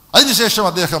 അതിനുശേഷം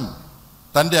അദ്ദേഹം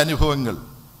തൻ്റെ അനുഭവങ്ങൾ,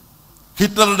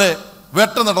 ഹിറ്റ്ലറുടെ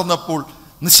വേട്ട നടന്നപ്പോൾ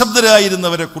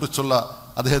നിശബ്ദരായിരുന്നവരെ കുറിച്ചുള്ള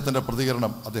അദ്ദേഹത്തിൻ്റെ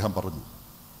പ്രതികരണം അദ്ദേഹം പറഞ്ഞു.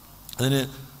 അതിന്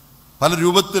പല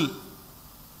രൂപത്തിൽ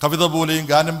കവിത പോലെയും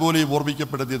ഗാനം പോലെയും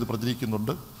ഓർമ്മിക്കപ്പെടുത്തിയത്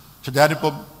പ്രചരിക്കുന്നുണ്ട്. പക്ഷെ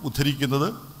ഞാനിപ്പം ഉദ്ധരിക്കുന്നത്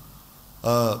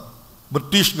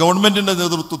ബ്രിട്ടീഷ് ഗവൺമെൻറ്റിൻ്റെ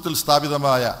നേതൃത്വത്തിൽ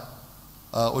സ്ഥാപിതമായ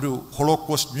ഒരു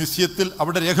ഹോളോകോസ്റ്റ് മ്യൂസിയത്തിൽ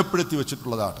അവിടെ രേഖപ്പെടുത്തി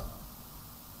വെച്ചിട്ടുള്ളതാണ്.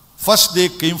 First they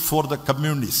came for the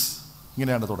communist,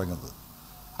 ഇങ്ങനെയാണ് തുടങ്ങുന്നത്.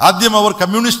 ആദ്യം അവർ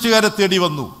കമ്മ്യൂണിസ്റ്റുകാരെ തേടി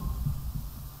വന്നു.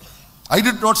 I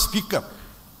did not speak up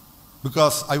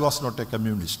because I was not A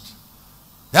communist.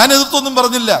 ഞാൻ എതിർത്തൊന്നും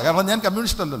പറഞ്ഞില്ല, കാരണം ഞാൻ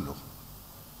കമ്മ്യൂണിസ്റ്റ് അല്ലല്ലോ.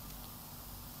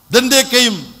 Then they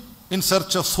came in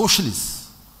search of socialists.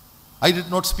 I did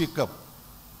not speak up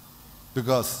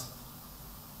because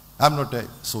I am not a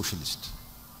socialist.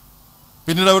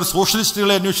 പിന്നീട് അവർ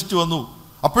സോഷ്യലിസ്റ്റുകളെ അന്വേഷിച്ചു വന്നു.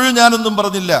 അപ്പോഴും ഞാനൊന്നും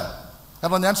പറഞ്ഞില്ല,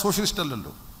 കാരണം ഞാൻ സോഷ്യലിസ്റ്റ്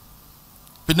അല്ലല്ലോ.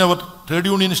 പിന്നെ അവർ ട്രേഡ്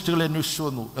യൂണിയനിസ്റ്റുകളെ അന്വേഷിച്ചു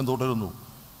വന്നു എന്ന് തുടരുന്നു.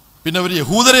 പിന്നെ അവർ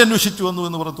യഹൂദരെ അന്വേഷിച്ചു വന്നു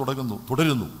എന്ന് പറഞ്ഞ്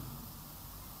തുടരുന്നു.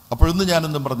 അപ്പോഴൊന്നും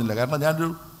ഞാനൊന്നും പറഞ്ഞില്ല, കാരണം ഞാനൊരു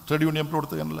ട്രേഡ് യൂണിയൻ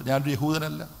പ്രവർത്തകനല്ല, ഞാനൊരു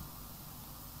യഹൂദനല്ല.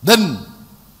 Then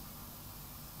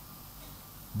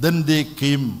Then they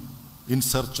came in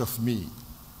search of me.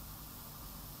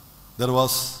 There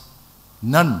was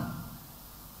none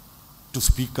to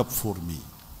speak up for me.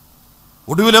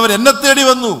 ഒടുവിൽ അവർ എന്നെ തേടി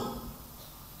വന്നു.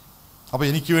 അപ്പോൾ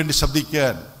എനിക്ക് വേണ്ടി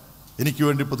ശബ്ദിക്കാൻ, എനിക്ക്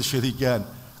വേണ്ടി പ്രതിഷേധിക്കാൻ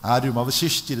ആരും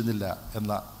അവശേഷിച്ചിരുന്നില്ല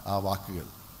എന്ന ആ വാക്കുകൾ.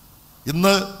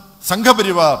 ഇന്ന്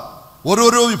സംഘപരിവാർ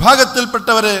ഓരോരോ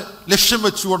വിഭാഗത്തിൽപ്പെട്ടവരെ ലക്ഷ്യം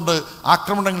വെച്ചുകൊണ്ട്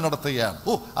ആക്രമണങ്ങൾ നടത്തുകയാണ്.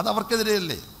 അത്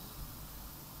അവർക്കെതിരെയല്ലേ?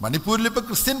 മണിപ്പൂരിൽ ഇപ്പോൾ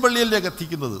ക്രിസ്ത്യൻ പള്ളിയല്ലേ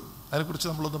കത്തിക്കുന്നത്? അതിനെക്കുറിച്ച്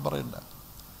നമ്മളൊന്നും പറയണ്ട.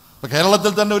 ഇപ്പം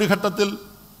കേരളത്തിൽ തന്നെ ഒരു ഘട്ടത്തിൽ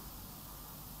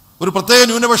ഒരു പ്രത്യേക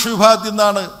ന്യൂനപക്ഷ വിഭാഗത്തിൽ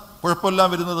നിന്നാണ് കുഴപ്പമെല്ലാം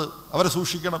വരുന്നത്, അവരെ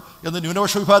സൂക്ഷിക്കണം എന്ന്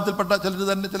ന്യൂനപക്ഷ വിഭാഗത്തിൽപ്പെട്ട ചിലർ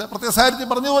തന്നെ ചില പ്രത്യേക സാഹചര്യം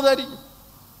പറഞ്ഞു പോകാതായിരിക്കും.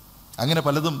 അങ്ങനെ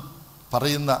പലതും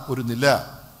പറയുന്ന ഒരു നില,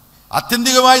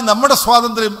 ആത്യന്തികമായി നമ്മുടെ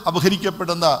സ്വാതന്ത്ര്യം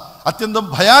അപഹരിക്കപ്പെടുന്ന അത്യന്തം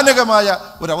ഭയാനകമായ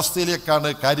ഒരവസ്ഥയിലേക്കാണ്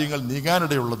കാര്യങ്ങൾ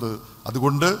നീങ്ങാനിടയുള്ളത്.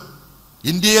 അതുകൊണ്ട്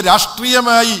ഇന്ത്യയെ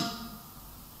രാഷ്ട്രീയമായി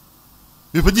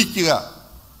വിഭജിക്കുക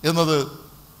എന്നത്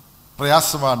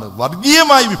പ്രയാസമാണ്.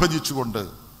 വർഗീയമായി വിഭജിച്ചുകൊണ്ട്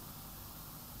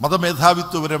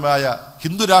മതമേധാവിത്വപരമായ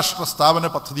ഹിന്ദുരാഷ്ട്ര സ്ഥാപന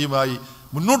പദ്ധതിയുമായി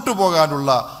മുന്നോട്ടു പോകാനുള്ള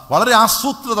വളരെ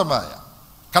ആസൂത്രിതമായ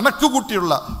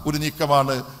കണക്കുകൂട്ടിയുള്ള ഒരു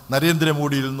നീക്കമാണ്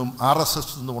നരേന്ദ്രമോദിയിൽ നിന്നും RSS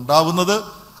നിന്നും ഉണ്ടാവുന്നത്.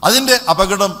 അതിൻ്റെ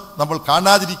അപകടം നമ്മൾ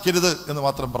കാണാതിരിക്കരുത് എന്ന്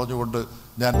മാത്രം പറഞ്ഞുകൊണ്ട്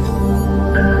ഞാൻ